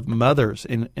supportive of mothers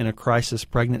in a crisis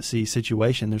pregnancy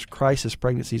situation. There's crisis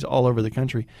pregnancies all over the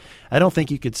country. I don't think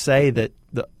you could say that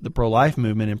the pro-life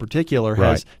movement in particular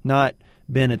has not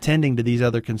been attending to these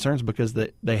other concerns, because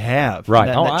they have. Right.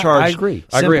 That charge I agree.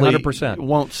 I agree 100%.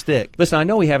 Won't stick. Listen, I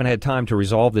know we haven't had time to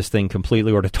resolve this thing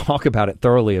completely or to talk about it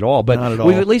thoroughly at all, but Not at all.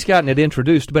 We've at least gotten it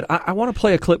introduced. But I want to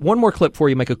play one more clip for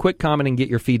you, make a quick comment, and get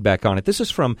your feedback on it. This is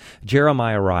from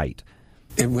Jeremiah Wright.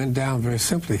 It went down very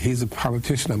simply. He's a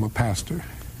politician. I'm a pastor.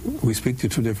 We speak to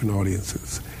two different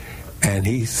audiences. And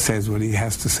he says what he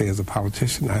has to say as a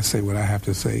politician. I say what I have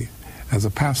to say as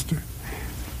a pastor.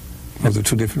 Those are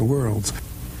two different worlds.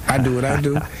 I do what I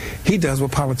do. He does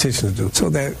what politicians do.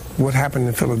 So that what happened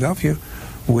in Philadelphia,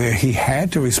 where he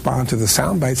had to respond to the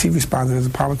sound bites, he responded as a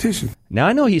politician. Now,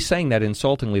 I know he's saying that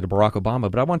insultingly to Barack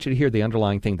Obama, but I want you to hear the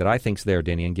underlying thing that I think's there,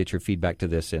 Denny, and get your feedback to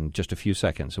this in just a few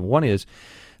seconds. And one is,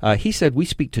 he said we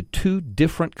speak to two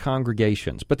different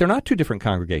congregations, but they're not two different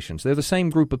congregations. They're the same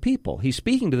group of people. He's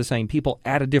speaking to the same people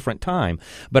at a different time.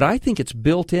 But I think it's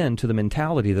built into the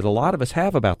mentality that a lot of us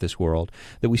have about this world,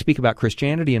 that we speak about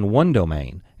Christianity in one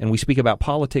domain, and we speak about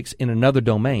politics in another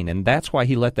domain. And that's why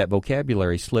he let that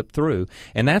vocabulary slip through.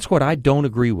 And that's what I don't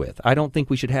agree with. I don't think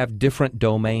we should have different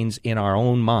domains in our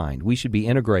own mind. We should be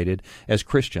integrated as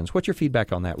Christians. What's your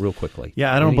feedback on that real quickly?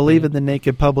 Yeah, I don't believe in the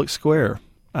naked public square.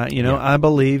 I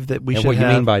believe that we should have... And what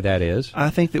you mean by that is? I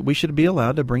think that we should be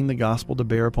allowed to bring the gospel to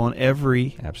bear upon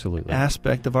every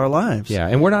aspect of our lives. Yeah,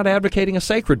 and we're not advocating a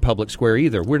sacred public square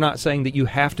either. We're not saying that you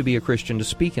have to be a Christian to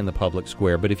speak in the public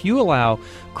square. But if you allow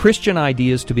Christian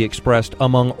ideas to be expressed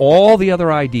among all the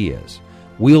other ideas,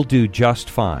 we'll do just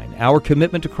fine. Our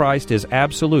commitment to Christ is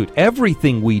absolute.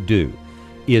 Everything we do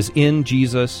is in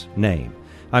Jesus' name.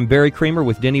 I'm Barry Creamer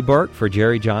with Denny Burke for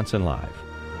Jerry Johnson Live.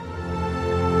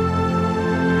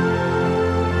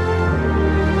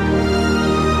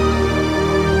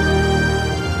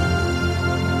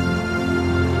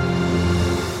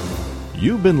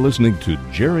 You've been listening to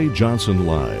Jerry Johnson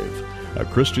Live, a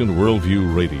Christian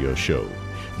Worldview radio show.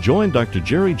 Join Dr.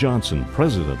 Jerry Johnson,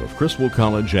 president of Criswell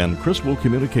College and Criswell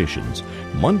Communications,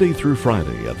 Monday through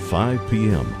Friday at 5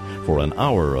 p.m. for an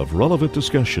hour of relevant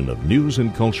discussion of news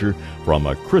and culture from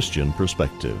a Christian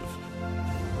perspective.